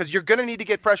 Because you're going to need to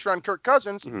get pressure on Kirk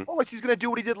Cousins. Otherwise, he's going to do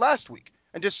what he did last week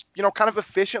and just, kind of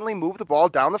efficiently move the ball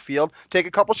down the field, take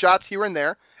a couple shots here and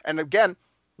there. And again,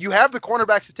 you have the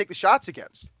cornerbacks to take the shots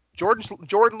against.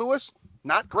 Jordan Lewis,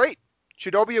 not great.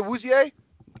 Chidobe Awuzie,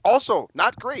 also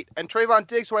not great. And Trayvon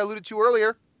Diggs, who I alluded to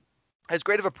earlier, as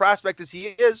great of a prospect as he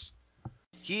is,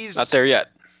 he's not there yet.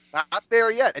 Not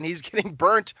there yet. And he's getting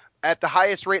burnt at the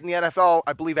highest rate in the NFL,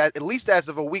 I believe, at least as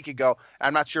of a week ago.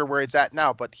 I'm not sure where it's at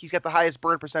now, but he's got the highest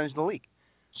burn percentage in the league.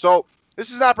 So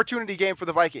this is an opportunity game for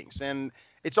the Vikings, and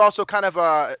it's also kind of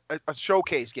a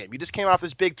showcase game. You just came off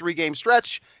this big 3-game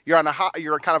stretch. You're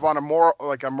kind of on a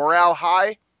morale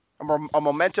high, a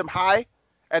momentum high,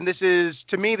 and this is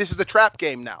the trap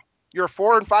game now. You're a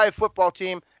 4-5 football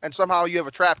team, and somehow you have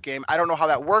a trap game. I don't know how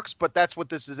that works, but that's what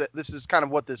this is. This is kind of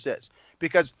what this is.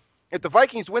 Because if the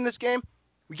Vikings win this game,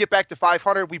 we get back to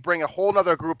 500. We bring a whole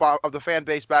other group of the fan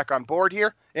base back on board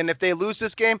here. And if they lose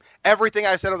this game, everything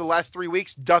I've said over the last 3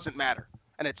 weeks doesn't matter.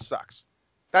 And it sucks.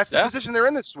 That's the position they're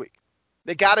in this week.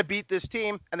 They got to beat this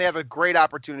team, and they have a great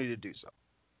opportunity to do so.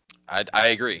 I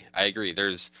agree.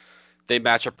 They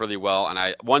match up really well.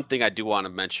 And one thing I do want to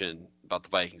mention about the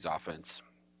Vikings offense,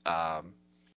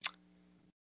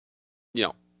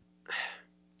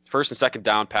 first and second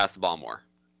down, pass the ball more.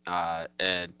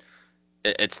 And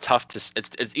it's tough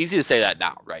it's easy to say that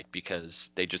now, right?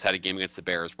 Because they just had a game against the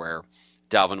Bears where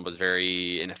Dalvin was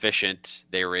very inefficient.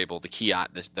 They were able to key on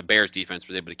the Bears defense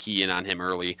was able to key in on him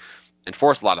early and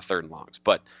force a lot of third and longs.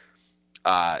 But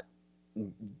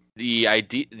you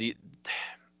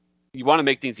want to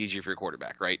make things easier for your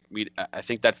quarterback, right? I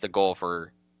think that's the goal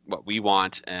for what we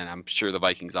want, and I'm sure the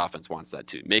Vikings offense wants that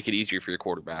too. Make it easier for your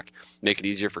quarterback, make it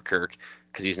easier for Kirk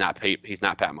because he's not Pat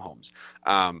Mahomes.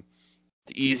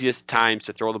 The easiest times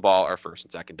to throw the ball are first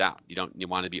and second down. You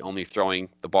want to be only throwing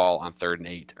the ball on 3rd and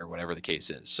 8 or whatever the case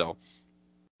is. So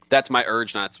that's my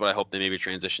urge, and that's what I hope they maybe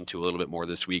transition to a little bit more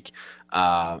this week,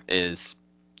 is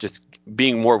just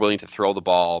being more willing to throw the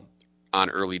ball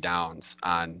on early downs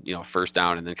on, first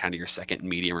down and then kind of your second and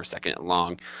medium or second and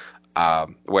long.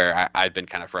 Where I've been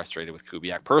kind of frustrated with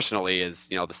Kubiak personally is,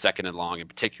 the second and long in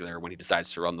particular when he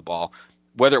decides to run the ball.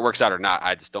 Whether it works out or not,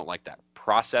 I just don't like that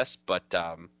process. But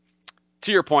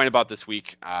to your point about this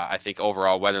week, I think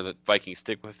overall, whether the Vikings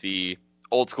stick with the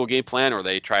old school game plan or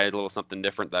they try a little something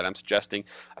different that I'm suggesting,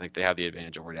 I think they have the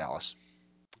advantage over Dallas.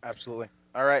 Absolutely.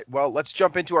 All right. Well, let's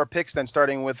jump into our picks then,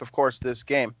 starting with, of course, this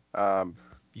game.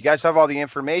 You guys have all the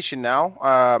information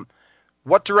now.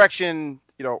 What direction,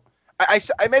 I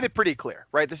made it pretty clear,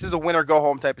 right? This is a win or go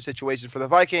home type of situation for the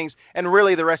Vikings, and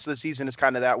really the rest of the season is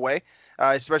kind of that way,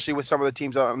 especially with some of the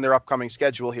teams on their upcoming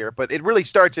schedule here. But it really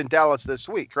starts in Dallas this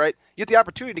week, right? You get the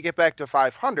opportunity to get back to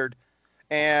 500,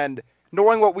 and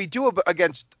knowing what we do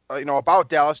against, about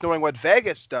Dallas, knowing what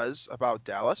Vegas does about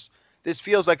Dallas, this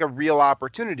feels like a real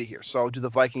opportunity here. So do the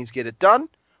Vikings get it done?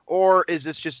 Or is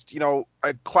this just,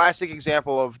 a classic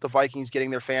example of the Vikings getting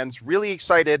their fans really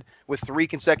excited with 3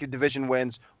 consecutive division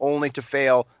wins only to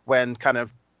fail when kind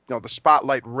of, the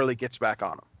spotlight really gets back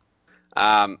on them?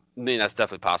 I mean, that's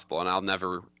definitely possible, and I'll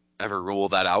never, ever rule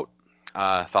that out.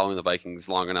 Following the Vikings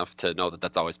long enough to know that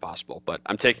that's always possible. But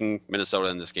I'm taking Minnesota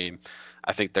in this game.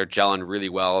 I think they're gelling really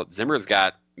well. Zimmer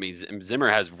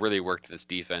has really worked this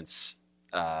defense,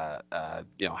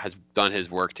 has done his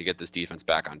work to get this defense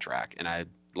back on track. And I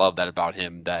love that about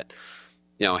him, that,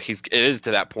 it is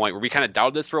to that point where we kind of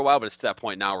doubted this for a while, but it's to that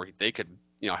point now where they could,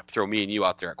 throw me and you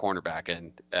out there at cornerback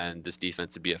and this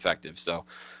defense would be effective. So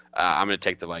I'm going to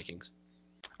take the Vikings.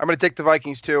 I'm going to take the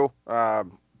Vikings too.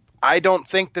 I don't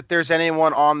think that there's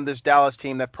anyone on this Dallas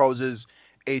team that poses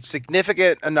a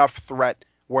significant enough threat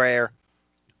where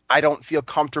I don't feel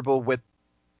comfortable with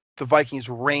the Vikings'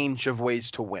 range of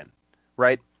ways to win,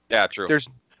 right? Yeah, true.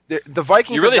 The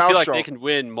Vikings. You really feel like they can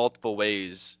win multiple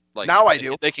ways. Like now I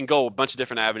do. They can go a bunch of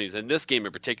different avenues in this game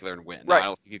in particular and win. Now, I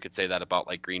don't think you could say that about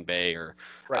like Green Bay or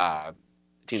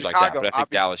teams Chicago, like that. But I think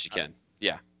Dallas you can.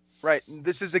 Yeah. Right.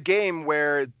 This is a game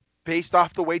where, based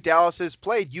off the way Dallas has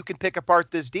played, you can pick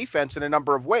apart this defense in a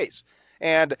number of ways.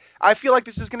 And I feel like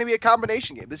this is going to be a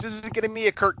combination game. This isn't going to be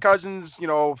a Kirk Cousins,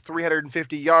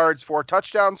 350 yards, 4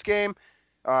 touchdowns game,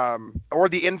 or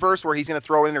the inverse where he's going to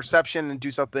throw an interception and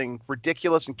do something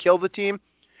ridiculous and kill the team.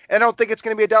 And I don't think it's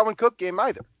going to be a Dalvin Cook game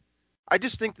either. I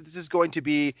just think that this is going to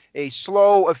be a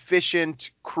slow,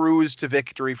 efficient cruise to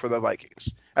victory for the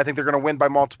Vikings. I think they're going to win by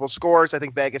multiple scores. I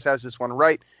think Vegas has this one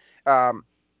right. I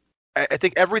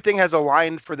think everything has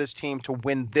aligned for this team to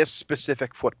win this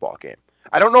specific football game.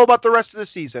 I don't know about the rest of the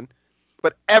season,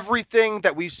 but everything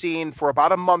that we've seen for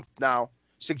about a month now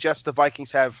suggests the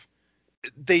Vikings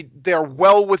they're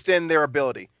well within their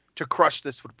ability to crush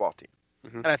this football team.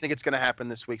 Mm-hmm. And I think it's going to happen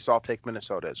this week, so I'll take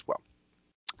Minnesota as well.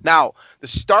 Now, the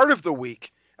start of the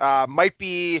week might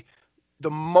be the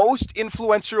most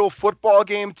influential football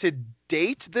game to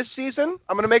date this season.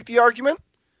 I'm going to make the argument.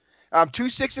 2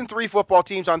 6-3 football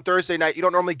teams on Thursday night. You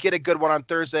don't normally get a good one on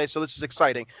Thursday, so this is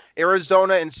exciting.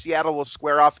 Arizona and Seattle will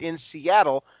square off in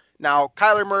Seattle. Now,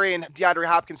 Kyler Murray and DeAndre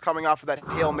Hopkins coming off of that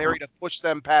Hail Mary to push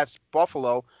them past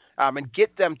Buffalo and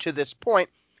get them to this point.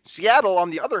 Seattle,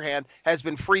 on the other hand, has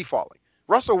been free-falling.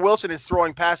 Russell Wilson is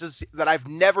throwing passes that I've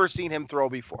never seen him throw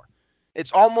before.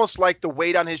 It's almost like the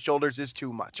weight on his shoulders is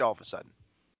too much all of a sudden.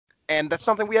 And that's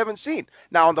something we haven't seen.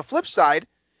 Now, on the flip side,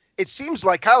 it seems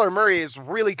like Kyler Murray is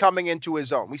really coming into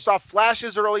his own. We saw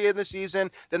flashes early in the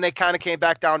season, then they kind of came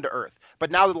back down to earth. But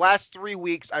now the last 3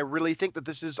 weeks, I really think that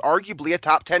this is arguably a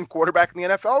top 10 quarterback in the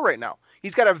NFL right now.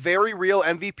 He's got a very real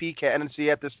MVP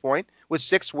candidacy at this point with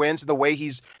 6 wins and the way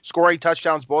he's scoring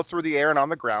touchdowns both through the air and on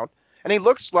the ground. And he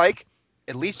looks like,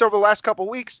 at least over the last couple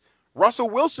of weeks, Russell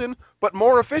Wilson, but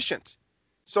more efficient.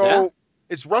 So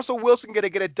Is Russell Wilson going to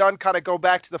get it done, kind of go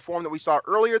back to the form that we saw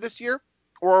earlier this year?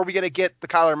 Or are we going to get the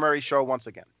Kyler Murray show once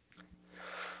again?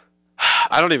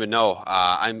 I don't even know.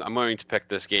 I'm going to pick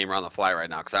this game on the fly right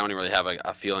now because I don't even really have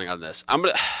a feeling on this. I'm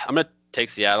gonna take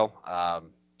Seattle.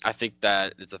 I think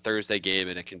that it's a Thursday game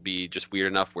and it can be just weird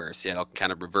enough where Seattle can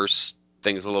kind of reverse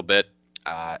things a little bit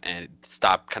and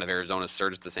stop kind of Arizona's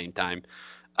surge at the same time.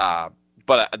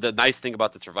 But the nice thing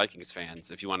about this for Vikings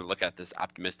fans, if you want to look at this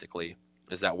optimistically,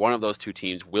 is that one of those 2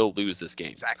 teams will lose this game.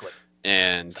 Exactly.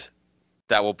 And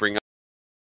that will bring up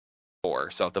 4.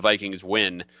 So if the Vikings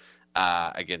win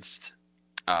against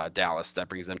Dallas, that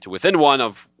brings them to within one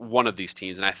of these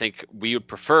teams. And I think we would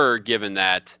prefer, given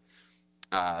that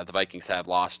the Vikings have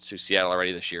lost to Seattle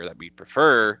already this year, that we'd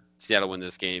prefer Seattle win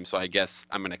this game. So I guess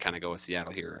I'm going to kind of go with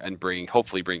Seattle here and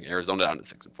hopefully bring Arizona down to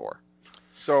 6-4.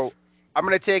 So I'm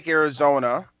going to take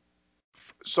Arizona.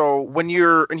 So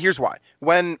and here's why.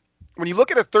 When you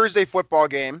look at a Thursday football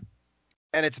game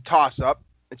and it's a toss-up,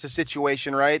 it's a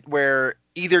situation, right, where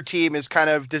either team is kind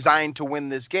of designed to win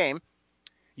this game,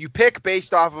 you pick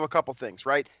based off of a couple things,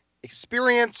 right?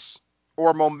 Experience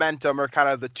or momentum are kind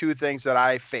of the two things that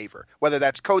I favor, whether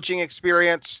that's coaching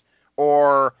experience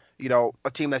or,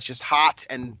 a team that's just hot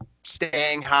and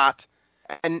staying hot.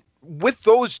 And with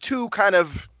those two kind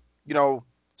of,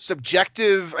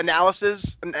 subjective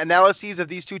analyses of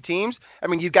these two teams, I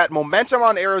mean, you've got momentum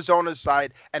on Arizona's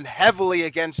side and heavily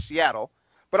against Seattle.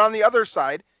 But on the other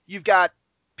side, you've got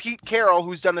Pete Carroll,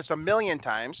 who's done this a million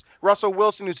times, Russell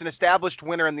Wilson, who's an established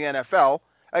winner in the NFL,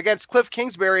 against Cliff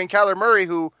Kingsbury and Kyler Murray,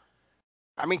 who,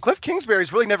 Cliff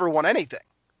Kingsbury's really never won anything.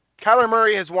 Kyler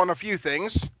Murray has won a few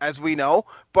things, as we know,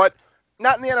 but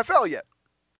not in the NFL yet.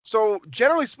 So,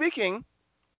 generally speaking,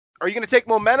 are you going to take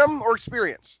momentum or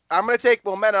experience? I'm going to take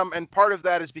momentum, and part of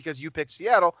that is because you picked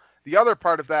Seattle. The other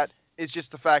part of that is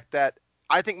just the fact that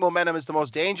I think momentum is the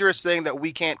most dangerous thing that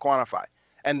we can't quantify,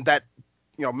 and that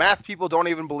math people don't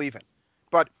even believe in.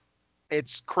 But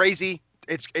it's crazy.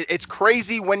 It's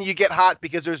crazy when you get hot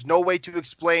because there's no way to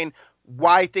explain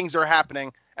why things are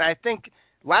happening. And I think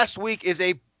last week is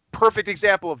a perfect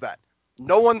example of that.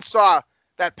 No one saw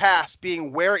that pass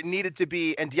being where it needed to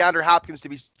be and DeAndre Hopkins to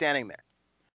be standing there.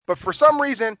 But for some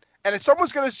reason, and if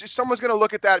someone's gonna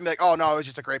look at that and be like, oh no, it was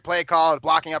just a great play call,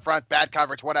 blocking up front, bad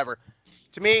coverage, whatever.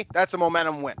 To me, that's a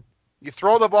momentum win. You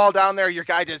throw the ball down there, your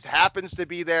guy just happens to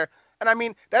be there.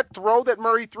 And that throw that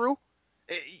Murray threw,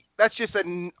 that's just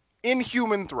an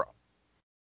inhuman throw.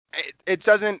 It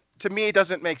doesn't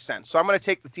make sense. So I'm going to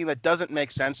take the team that doesn't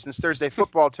make sense, since Thursday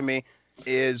football to me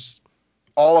is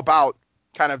all about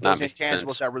kind of those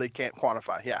intangibles that really can't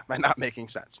quantify. Yeah, by not making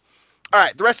sense. All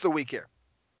right, the rest of the week here.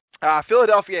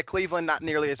 Philadelphia at Cleveland, not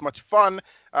nearly as much fun,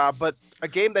 but a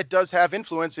game that does have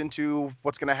influence into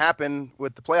what's going to happen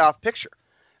with the playoff picture.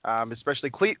 Especially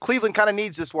Cleveland kind of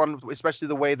needs this one, especially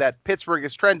the way that Pittsburgh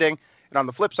is trending. And on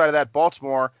the flip side of that,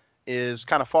 Baltimore is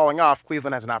kind of falling off.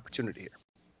 Cleveland has an opportunity here.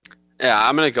 Yeah,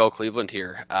 I'm going to go Cleveland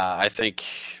here. I think,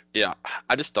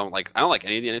 I don't like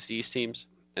any of the NFC East teams.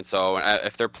 And so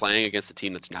if they're playing against a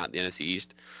team that's not in the NFC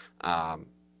East, I'm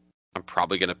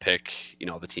probably going to pick,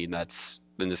 the team that's,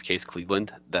 in this case,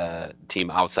 Cleveland, the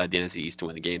team outside the NFC East to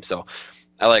win the game. So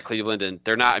I like Cleveland, and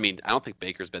they're not, I don't think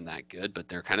Baker's been that good, but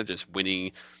they're kind of just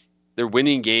winning. They're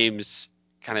winning games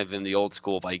kind of in the old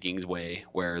school Vikings way,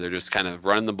 where they're just kind of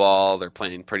running the ball. They're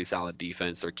playing pretty solid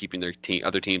defense. They're keeping their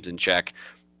other teams in check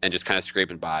and just kind of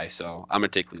scraping by. So I'm going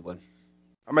to take Cleveland.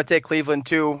 I'm going to take Cleveland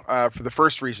too, for the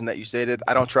first reason that you stated.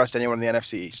 I don't trust anyone in the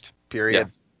NFC East, period.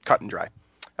 Yeah. Cut and dry.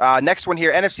 Next one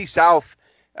here, NFC South.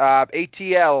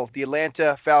 ATL, the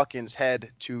Atlanta Falcons head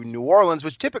to New Orleans,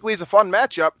 which typically is a fun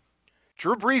matchup.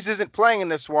 Drew Brees isn't playing in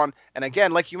this one. And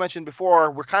again, like you mentioned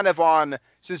before, we're kind of on,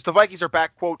 since the Vikings are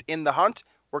back, quote, in the hunt,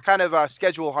 we're kind of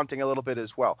schedule hunting a little bit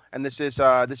as well. And this is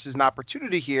an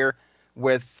opportunity here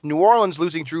with New Orleans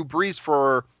losing Drew Brees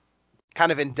for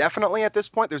kind of indefinitely at this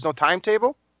point. There's no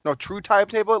timetable, no true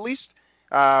timetable at least.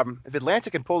 If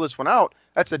Atlanta can pull this one out,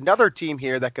 that's another team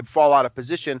here that could fall out of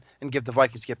position and give the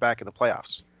Vikings get back in the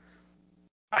playoffs.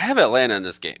 I have Atlanta in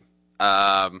this game.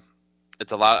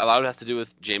 It's a lot of it has to do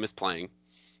with Jameis playing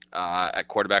at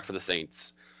quarterback for the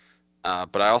Saints.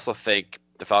 But I also think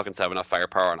the Falcons have enough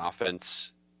firepower on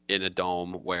offense in a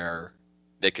dome where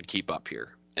they could keep up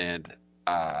here. And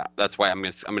that's why I'm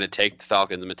gonna take the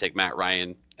Falcons. I'm gonna take Matt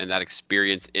Ryan and that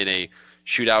experience in a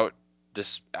shootout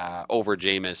over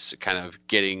Jameis kind of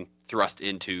getting thrust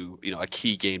into a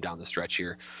key game down the stretch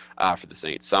here for the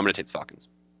Saints. So I'm gonna take the Falcons.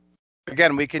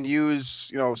 Again, we can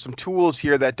use some tools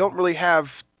here that don't really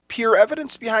have peer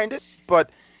evidence behind it, but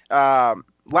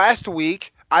last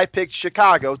week I picked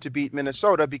Chicago to beat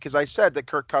Minnesota because I said that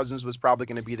Kirk Cousins was probably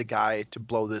going to be the guy to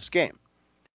blow this game.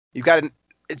 You got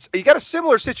a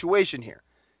similar situation here.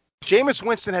 Jameis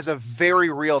Winston has a very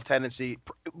real tendency,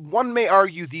 one may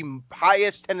argue the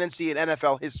highest tendency in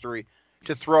NFL history,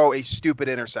 to throw a stupid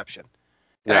interception.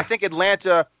 And I think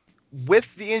Atlanta,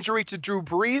 with the injury to Drew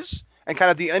Brees and kind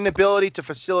of the inability to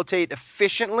facilitate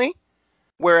efficiently,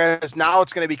 whereas now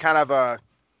it's going to be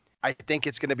I think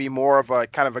it's going to be more of a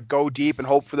kind of a go deep and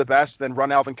hope for the best than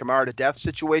run Alvin Kamara to death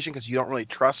situation, because you don't really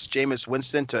trust Jameis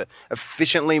Winston to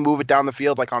efficiently move it down the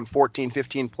field like on 14,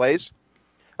 15 plays.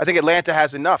 I think Atlanta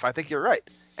has enough. I think you're right.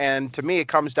 And to me, it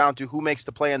comes down to who makes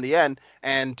the play in the end.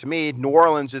 And to me, New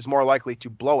Orleans is more likely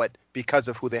to blow it because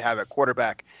of who they have at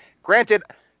quarterback. Granted,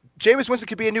 Jameis Winston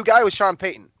could be a new guy with Sean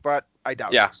Payton, but I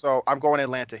doubt it. So I'm going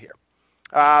Atlanta here.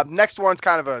 Next one's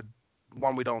kind of a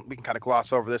one we can kind of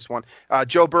gloss over this one.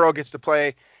 Joe Burrow gets to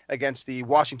play against the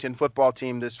Washington football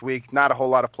team this week. Not a whole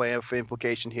lot of playoff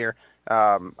implication here,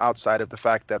 outside of the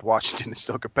fact that Washington is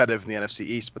still competitive in the NFC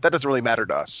East, but that doesn't really matter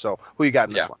to us. So who you got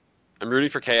in this one? I'm rooting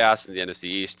for chaos in the NFC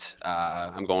East.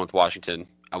 I'm going with Washington.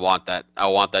 I want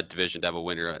that division to have a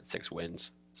winner at 6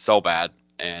 wins so bad,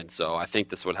 and so I think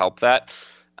this would help that.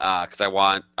 Because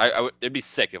it'd be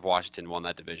sick if Washington won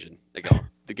that division. They go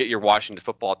to get your Washington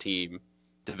football team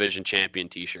division champion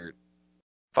T-shirt,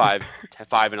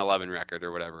 5-11 record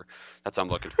or whatever. That's what I'm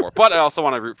looking for. But I also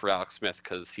want to root for Alex Smith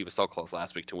because he was so close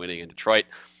last week to winning in Detroit.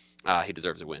 He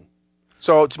deserves a win.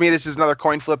 So to me, this is another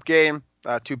coin flip game.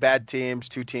 Two bad teams,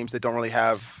 two teams that don't really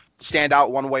stand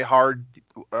out one way hard,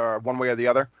 one way or the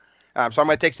other. So I'm going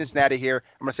to take Cincinnati here.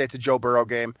 I'm going to say it's a Joe Burrow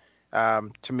game.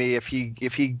 To me, if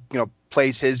he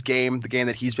plays his game, the game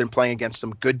that he's been playing against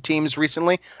some good teams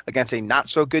recently, against a not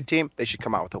so good team, they should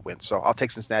come out with a win. So I'll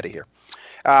take Cincinnati here.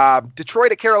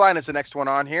 Detroit at Carolina is the next one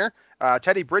on here.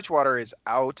 Teddy Bridgewater is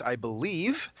out, I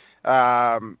believe.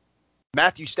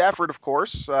 Matthew Stafford, of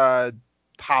course,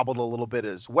 hobbled a little bit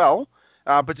as well.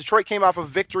 But Detroit came off a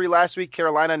victory last week.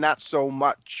 Carolina, not so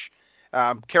much.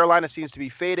 Carolina seems to be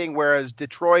fading, whereas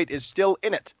Detroit is still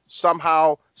in it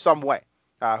somehow, some way.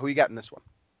 Who you got in this one?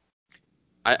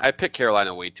 I pick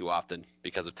Carolina way too often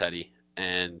because of Teddy,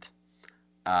 and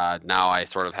now I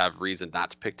sort of have reason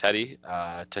not to pick Teddy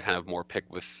to kind of more pick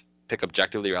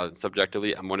objectively rather than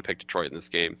subjectively. I'm going to pick Detroit in this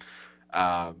game,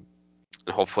 and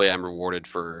hopefully I'm rewarded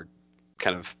for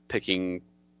kind of picking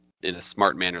in a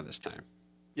smart manner this time.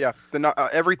 Yeah,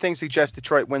 everything suggests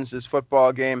Detroit wins this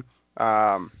football game.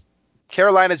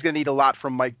 Carolina's going to need a lot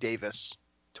from Mike Davis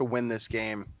to win this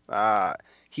game.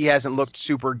 He hasn't looked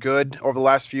super good over the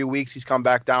last few weeks. He's come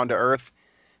back down to earth.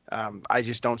 I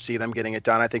just don't see them getting it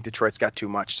done. I think Detroit's got too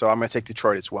much, so I'm going to take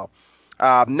Detroit as well.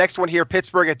 Next one here,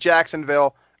 Pittsburgh at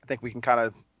Jacksonville. I think we can kind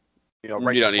of,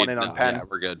 write this one in on pen. Yeah,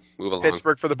 we're good. Move along.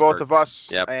 Pittsburgh for the both of us.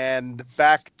 Yep. And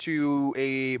back to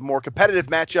a more competitive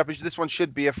matchup. This one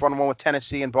should be a fun one with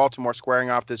Tennessee and Baltimore squaring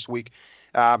off this week.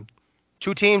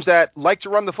 Two teams that like to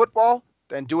run the football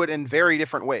and do it in very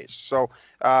different ways. So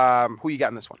who you got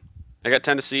in this one? I got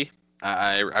Tennessee.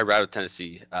 I routed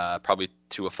Tennessee probably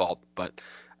to a fault, but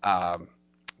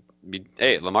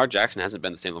hey, Lamar Jackson hasn't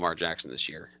been the same Lamar Jackson this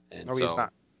year, and no, he's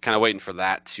not. Kind of waiting for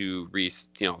that to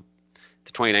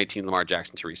the 2019 Lamar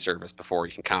Jackson to resurface before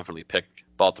you can confidently pick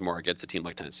Baltimore against a team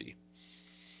like Tennessee.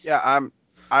 Yeah,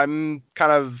 I'm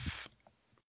kind of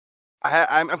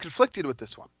I'm conflicted with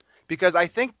this one because I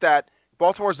think that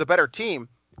Baltimore's the better team.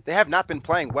 They have not been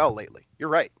playing well lately. You're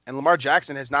right, and Lamar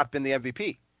Jackson has not been the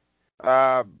MVP.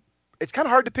 It's kind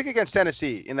of hard to pick against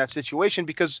Tennessee in that situation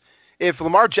because if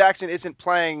Lamar Jackson isn't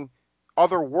playing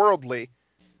otherworldly,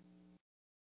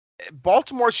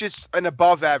 Baltimore's just an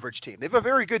above average team. They have a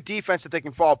very good defense that they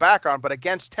can fall back on, but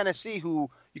against Tennessee, who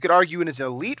you could argue is an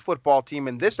elite football team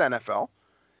in this NFL,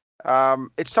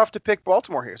 it's tough to pick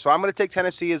Baltimore here. So I'm going to take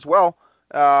Tennessee as well.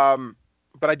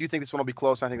 But I do think this one will be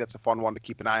close. I think that's a fun one to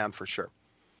keep an eye on for sure.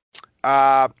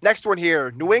 Next one here,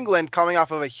 New England coming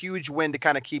off of a huge win to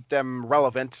kind of keep them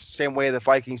relevant, same way the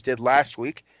Vikings did last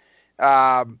week.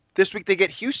 This week they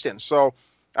get Houston. So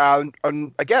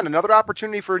again, another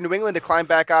opportunity for New England to climb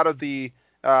back out of the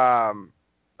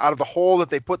hole that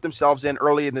they put themselves in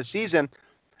early in the season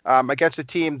against a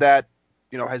team that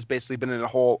has basically been in a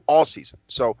hole all season.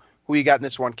 So who you got in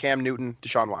this one? Cam Newton,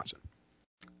 Deshaun Watson.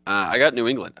 I got New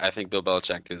England. I think Bill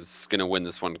Belichick is going to win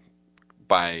this one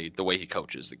by the way he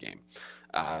coaches the game.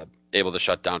 Able to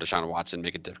shut down Deshaun Watson,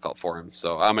 make it difficult for him.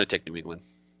 So I'm going to take New England.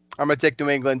 I'm going to take New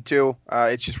England too.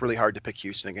 It's just really hard to pick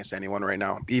Houston against anyone right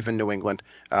now, even New England.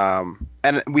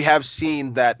 And we have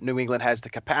seen that New England has the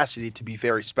capacity to be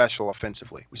very special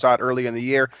offensively. We saw it early in the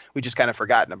year. We just kind of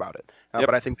forgotten about it. Yep.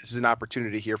 But I think this is an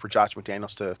opportunity here for Josh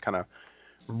McDaniels to kind of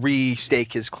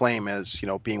restake his claim as,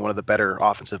 being one of the better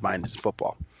offensive minds in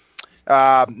football.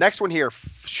 Next one here,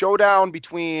 showdown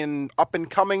between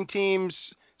up-and-coming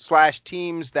teams /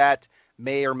 teams that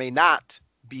may or may not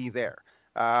be there.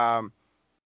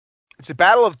 It's a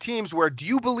battle of teams where do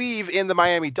you believe in the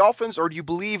Miami Dolphins or do you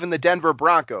believe in the Denver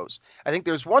Broncos? I think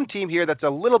there's one team here that's a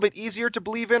little bit easier to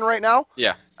believe in right now.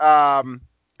 Yeah.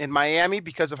 In Miami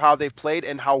because of how they've played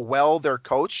and how well they're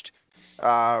coached.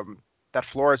 That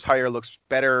Flores hire looks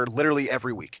better literally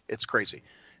every week. It's crazy.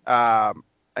 And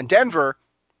Denver,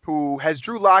 who has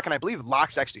Drew Lock, and I believe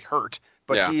Lock's actually hurt,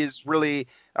 but he is really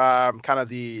kind of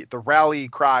the rally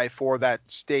cry for that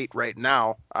state right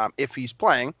now if he's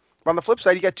playing. But on the flip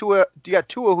side, you got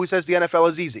Tua who says the NFL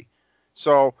is easy.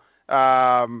 So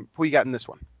who you got in this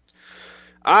one?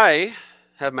 I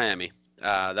have Miami.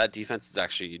 That defense is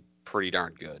actually pretty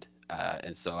darn good.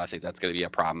 And so I think that's going to be a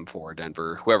problem for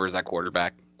Denver, whoever's that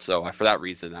quarterback. So for that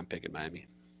reason, I'm picking Miami.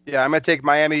 Yeah, I'm going to take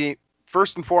Miami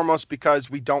first and foremost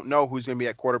because we don't know who's going to be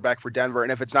at quarterback for Denver.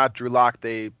 And if it's not Drew Lock,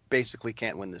 they basically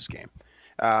can't win this game.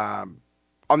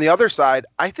 on the other side,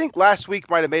 I think last week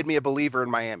might have made me a believer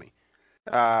in Miami.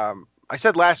 I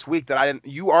said last week that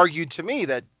you argued to me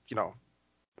that,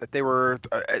 that they were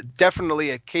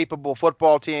definitely a capable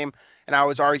football team. And I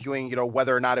was arguing,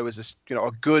 whether or not it was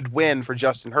a good win for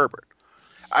Justin Herbert.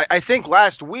 I think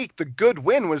last week the good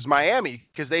win was Miami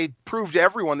because they proved to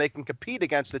everyone they can compete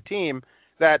against a team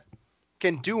that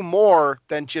can do more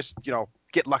than just,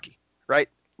 get lucky, right?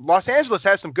 Los Angeles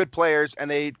has some good players and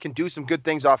they can do some good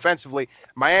things offensively.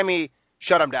 Miami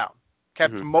shut them down,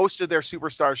 kept most of their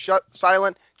superstars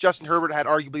silent. Justin Herbert had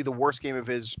arguably the worst game of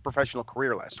his professional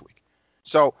career last week.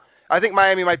 So I think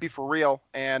Miami might be for real,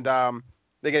 and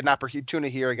they get an opportunity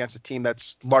here against a team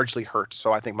that's largely hurt.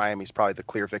 So I think Miami's probably the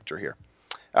clear victor here.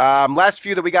 Last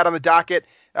few that we got on the docket,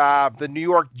 the New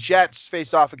York Jets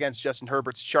face off against Justin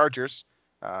Herbert's Chargers.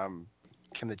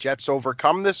 Can the Jets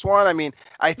overcome this one? I mean,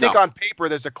 I think on paper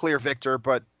there's a clear victor,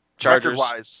 but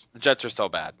record-wise, the Jets are so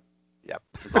bad. Yep.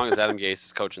 As long as Adam Gase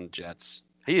is coaching the Jets.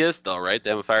 He is still, right? They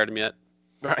haven't fired him yet.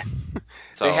 Right.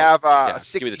 So, they have a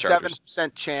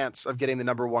 67% chance of getting the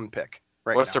number 1 pick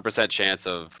right What's now. their percent chance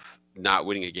of not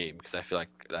winning a game? Because I feel like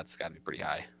that's got to be pretty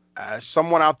high.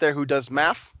 Someone out there who does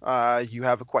math, you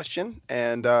have a question,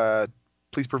 and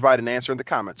please provide an answer in the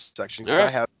comments section because I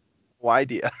have no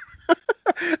idea.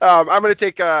 I'm gonna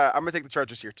take the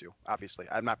Chargers here too. Obviously,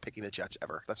 I'm not picking the Jets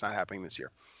ever. That's not happening this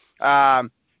year.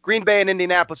 Green Bay and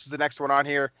Indianapolis is the next one on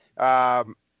here.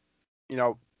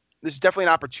 This is definitely an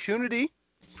opportunity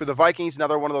for the Vikings.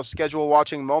 Another one of those schedule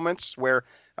watching moments where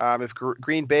if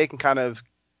Green Bay can kind of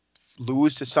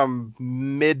lose to some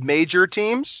mid-major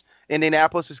teams,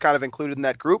 Indianapolis is kind of included in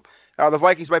that group. The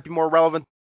Vikings might be more relevant.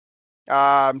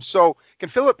 So can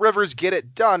Phillip Rivers get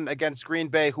it done against Green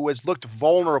Bay, who has looked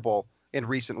vulnerable in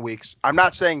recent weeks? I'm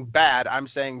not saying bad. I'm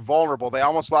saying vulnerable. They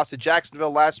almost lost to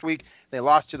Jacksonville last week. They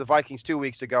lost to the Vikings 2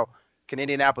 weeks ago. Can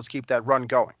Indianapolis keep that run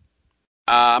going?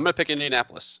 I'm going to pick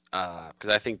Indianapolis because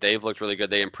I think they've looked really good.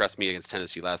 They impressed me against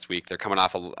Tennessee last week. They're coming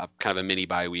off a kind of a mini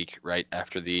bye week right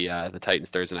after the Titans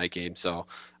Thursday night game. So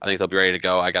I think they'll be ready to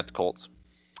go. I got the Colts.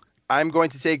 I'm going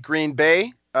to take Green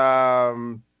Bay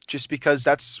just because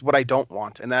that's what I don't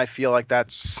want. And I feel like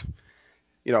that's,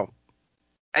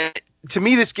 to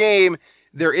me, this game,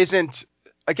 there isn't,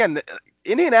 again,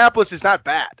 Indianapolis is not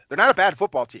bad. They're not a bad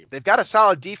football team. They've got a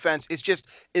solid defense. It's just,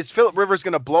 is Phillip Rivers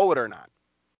going to blow it or not?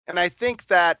 And I think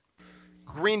that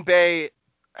Green Bay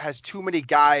has too many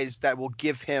guys that will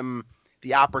give him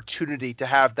the opportunity to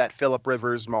have that Phillip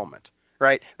Rivers moment,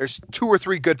 right? There's 2 or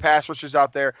 3 good pass rushers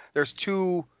out there. There's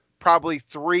probably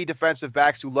 3 defensive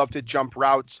backs who love to jump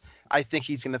routes. I think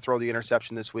he's going to throw the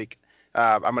interception this week.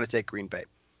 I'm going to take Green Bay.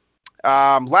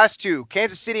 Last 2,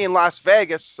 Kansas City and Las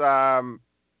Vegas.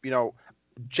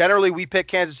 Generally we pick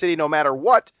Kansas City no matter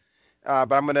what.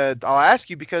 But I'll ask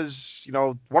you because,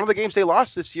 one of the games they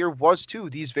lost this year was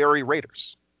to these very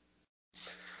Raiders.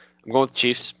 I'm going with the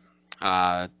Chiefs.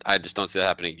 I just don't see that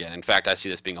happening again. In fact, I see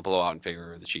this being a blowout in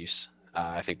favor of the Chiefs.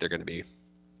 I think they're going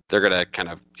to kind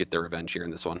of get their revenge here in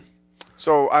this one.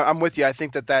 So I'm with you. I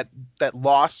think that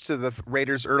loss to the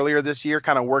Raiders earlier this year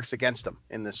kind of works against them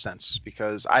in this sense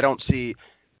because I don't see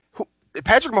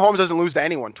Patrick Mahomes doesn't lose to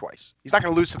anyone twice. He's not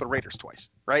going to lose to the Raiders twice,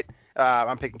 right?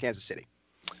 I'm picking Kansas City.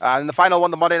 And the final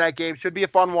one, the Monday night game, should be a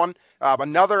fun one.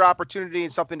 Another opportunity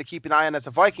and something to keep an eye on as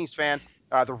a Vikings fan.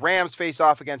 The Rams face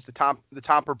off against the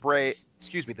Tampa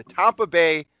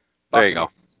Bay. There you go.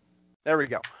 There we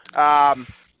go.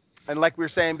 And like we were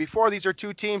saying before, these are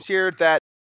 2 teams here that,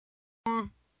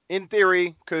 in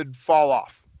theory, could fall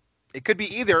off. It could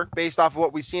be either based off of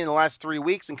what we've seen in the last 3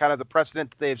 weeks and kind of the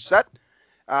precedent that they've set.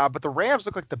 But the Rams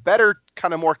look like the better,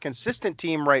 kind of more consistent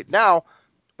team right now.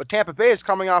 But Tampa Bay is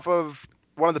coming off of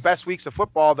one of the best weeks of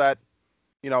football that,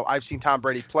 I've seen Tom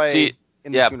Brady play.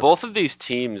 Both of these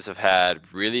teams have had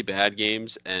really bad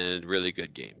games and really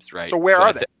good games, right? So where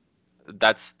are they?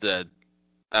 That's the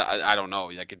I don't know.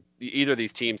 Like either of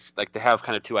these teams, like they have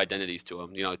kind of 2 identities to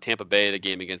them. Tampa Bay, the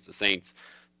game against the Saints.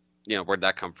 Where'd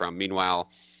that come from? Meanwhile,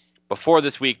 before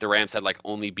this week, the Rams had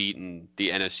only beaten the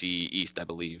NFC East, I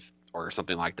believe, or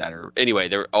something like that. Or anyway,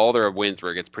 all their wins were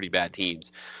against pretty bad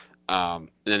teams. And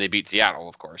then they beat Seattle,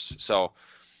 of course. So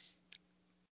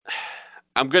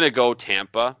I'm going to go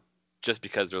Tampa just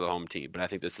because they're the home team. But I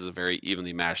think this is a very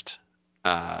evenly matched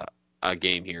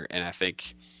game here. And I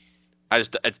think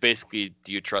it's basically,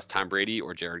 do you trust Tom Brady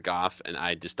or Jared Goff? And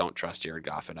I just don't trust Jared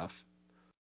Goff enough.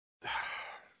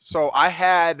 So I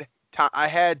had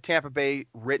Tampa Bay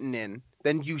written in.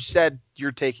 Then you said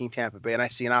you're taking Tampa Bay. And I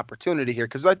see an opportunity here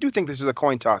because I do think this is a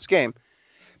coin toss game.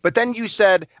 But then you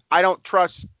said, I don't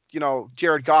trust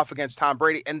Jared Goff against Tom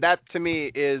Brady. And that to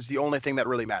me is the only thing that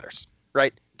really matters,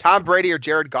 right? Tom Brady or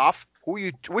Jared Goff,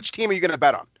 Which team are you going to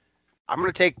bet on? I'm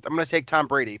going to take Tom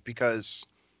Brady because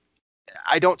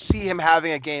I don't see him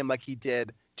having a game like he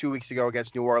did 2 weeks ago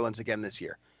against New Orleans again this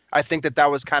year. I think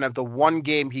that was kind of the one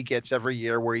game he gets every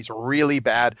year where he's really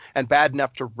bad and bad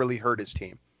enough to really hurt his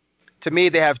team. To me,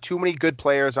 they have too many good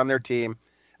players on their team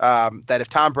that if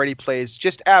Tom Brady plays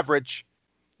just average,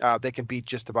 they can beat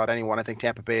just about anyone. I think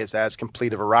Tampa Bay is as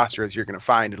complete of a roster as you're going to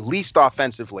find, at least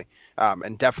offensively.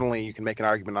 And definitely you can make an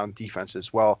argument on defense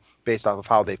as well based off of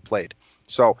how they've played.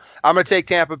 So I'm going to take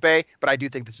Tampa Bay, but I do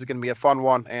think this is going to be a fun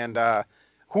one. And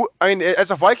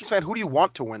as a Vikings fan, who do you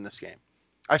want to win this game?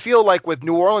 I feel like with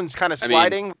New Orleans kind of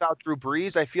sliding without Drew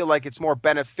Brees, I feel like it's more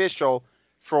beneficial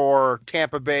for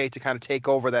Tampa Bay to kind of take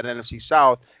over that NFC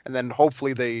South, and then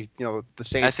hopefully the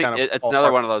Saints. I think it's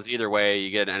another one of those. Either way,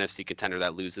 you get an NFC contender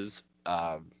that loses.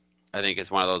 I think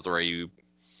it's one of those where you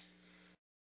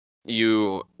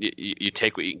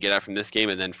take what you can get out from this game,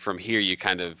 and then from here you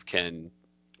kind of can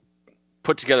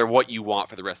put together what you want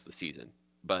for the rest of the season.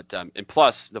 But and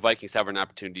plus, the Vikings have an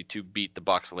opportunity to beat the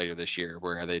Bucs later this year,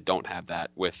 where they don't have that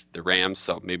with the Rams.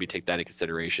 So maybe take that in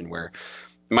consideration, where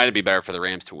it might be better for the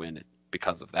Rams to win it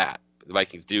because of that. The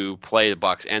Vikings do play the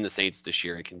Bucs and the Saints this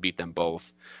year and can beat them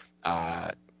both.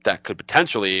 That could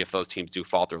potentially, if those teams do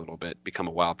falter a little bit, become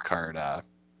a wild card,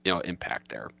 impact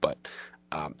there. But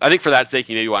I think for that sake,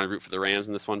 you maybe want to root for the Rams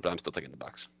in this one, but I'm still taking the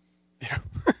Bucs. Yeah.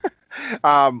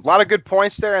 A lot of good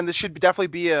points there, and this should definitely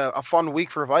be a fun week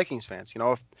for Vikings fans.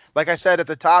 Like I said at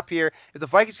the top here, if the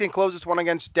Vikings can close this one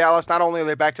against Dallas, not only are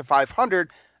they back to 500,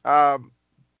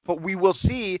 but we will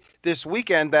see this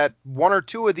weekend that one or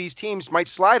two of these teams might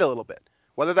slide a little bit,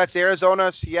 whether that's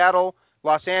Arizona, Seattle,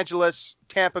 Los Angeles,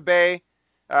 Tampa Bay,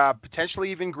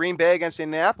 potentially even Green Bay against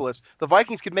Indianapolis. The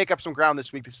Vikings could make up some ground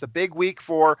this week. This is a big week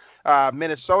for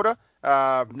Minnesota,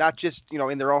 not just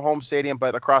in their own home stadium,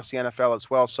 but across the NFL as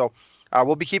well. So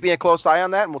we'll be keeping a close eye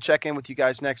on that, and we'll check in with you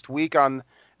guys next week on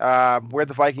where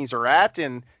the Vikings are at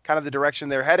and kind of the direction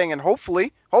they're heading. And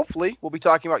hopefully we'll be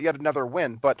talking about yet another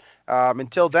win. But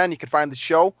until then, you can find the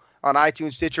show on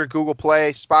iTunes, Stitcher, Google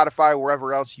Play, Spotify,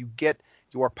 wherever else you get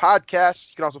your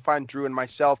podcasts. You can also find Drew and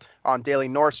myself on Daily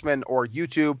Norseman or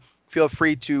YouTube. Feel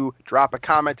free to drop a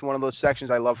comment in one of those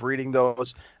sections. I love reading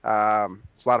those. It's a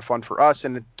lot of fun for us,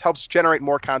 and it helps generate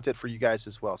more content for you guys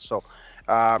as well. So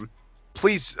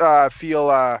please feel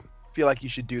like you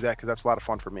should do that, because that's a lot of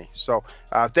fun for me. So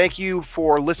thank you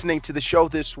for listening to the show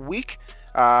this week.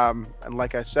 And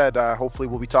like I said, hopefully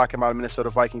we'll be talking about a Minnesota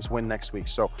Vikings win next week.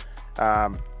 So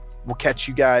we'll catch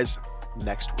you guys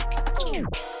next week.